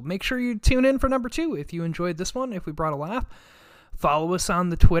 so make sure you tune in for number 2 if you enjoyed this one, if we brought a laugh. Follow us on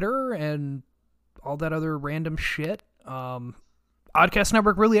the Twitter and all that other random shit. Oddcast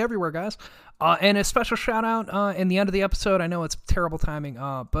Network really everywhere, guys. And a special shout-out in the end of the episode. I know it's terrible timing,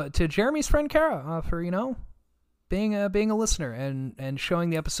 but to Jeremy's friend Kara for, being a listener and showing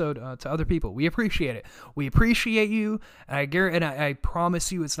the episode to other people. We appreciate it. We appreciate you. And I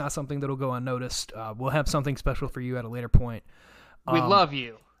promise you it's not something that'll go unnoticed. We'll have something special for you at a later point. We love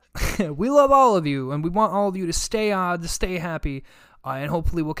you. We love all of you, and we want all of you to stay on, to stay happy, and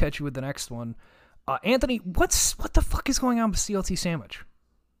hopefully we'll catch you with the next one. Anthony, what the fuck is going on with CLT Sandwich?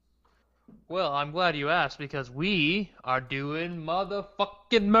 Well, I'm glad you asked because we are doing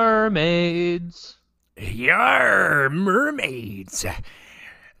motherfucking mermaids. Yar, mermaids.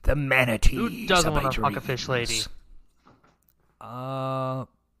 The manatees. Who doesn't of want to my fuck a fish lady? dreams. Robert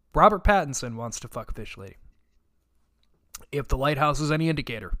Pattinson wants to fuck a fish lady. If the lighthouse is any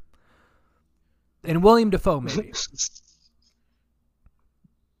indicator. And William Dafoe, maybe.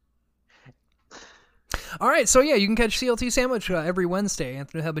 All right, so yeah, you can catch CLT Sandwich every Wednesday.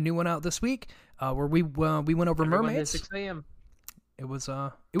 Anthony will have a new one out this week where we went over Every Monday at mermaids. 6 a.m. It was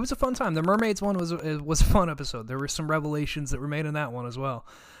a fun time. The mermaids one was a fun episode. There were some revelations that were made in that one as well.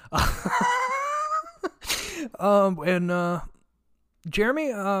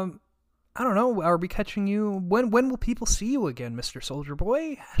 Jeremy, I don't know. Are we catching you? When will people see you again, Mr. Soldier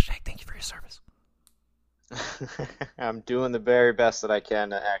Boy? Hashtag thank you for your service. I'm doing the very best that I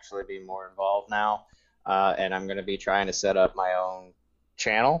can to actually be more involved now, and I'm going to be trying to set up my own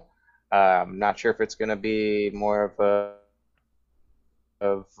channel. I'm not sure if it's going to be more of a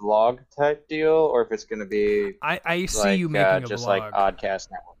vlog type deal or if it's going to be I see you making a just vlog. like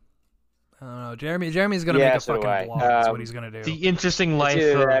Oddcast Network. I don't know. Jeremy's gonna make a so fucking do I. vlog. That's what he's gonna do. The interesting life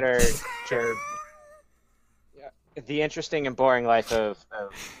It's either that of... or the interesting and boring life of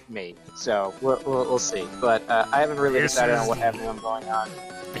me. So we'll see. But I haven't really decided on what avenue I'm going on.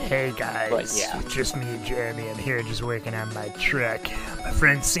 Hey guys, But, yeah. it's just me and Jeremy. I'm here just working on my truck. My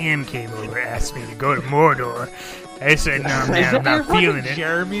friend Sam came over, asked me to go to Mordor. I said, no man, I'm not feeling it.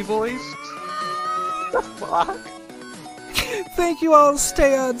 Jeremy voice? Fuck. Thank you all.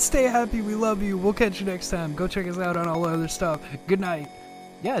 Stay on. Stay happy. We love you. We'll catch you next time. Go check us out on all the other stuff. Good night.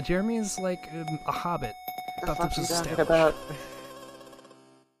 Yeah, Jeremy is like a hobbit. I thought this was established.